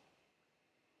crashes?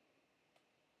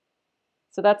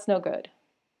 So that's no good.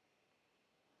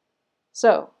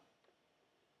 So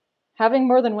having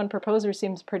more than one proposer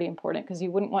seems pretty important because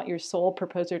you wouldn't want your sole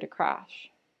proposer to crash.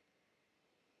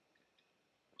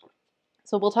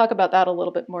 So we'll talk about that a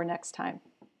little bit more next time.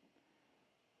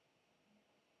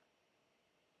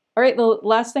 All right, the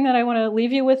last thing that I want to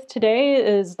leave you with today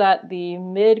is that the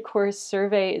mid-course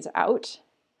survey is out.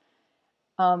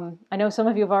 I know some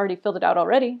of you have already filled it out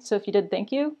already, so if you did,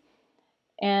 thank you.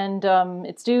 And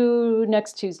it's due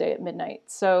next Tuesday at midnight.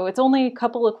 So it's only a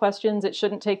couple of questions. It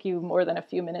shouldn't take you more than a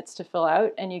few minutes to fill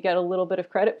out, and you get a little bit of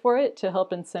credit for it to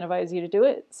help incentivize you to do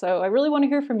it. So I really want to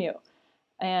hear from you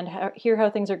and hear how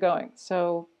things are going.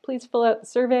 So please fill out the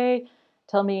survey,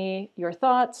 tell me your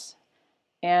thoughts,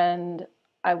 and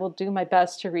I will do my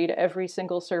best to read every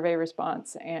single survey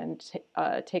response and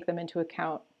take them into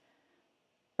account.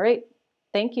 All right,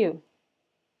 thank you.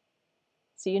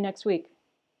 See you next week.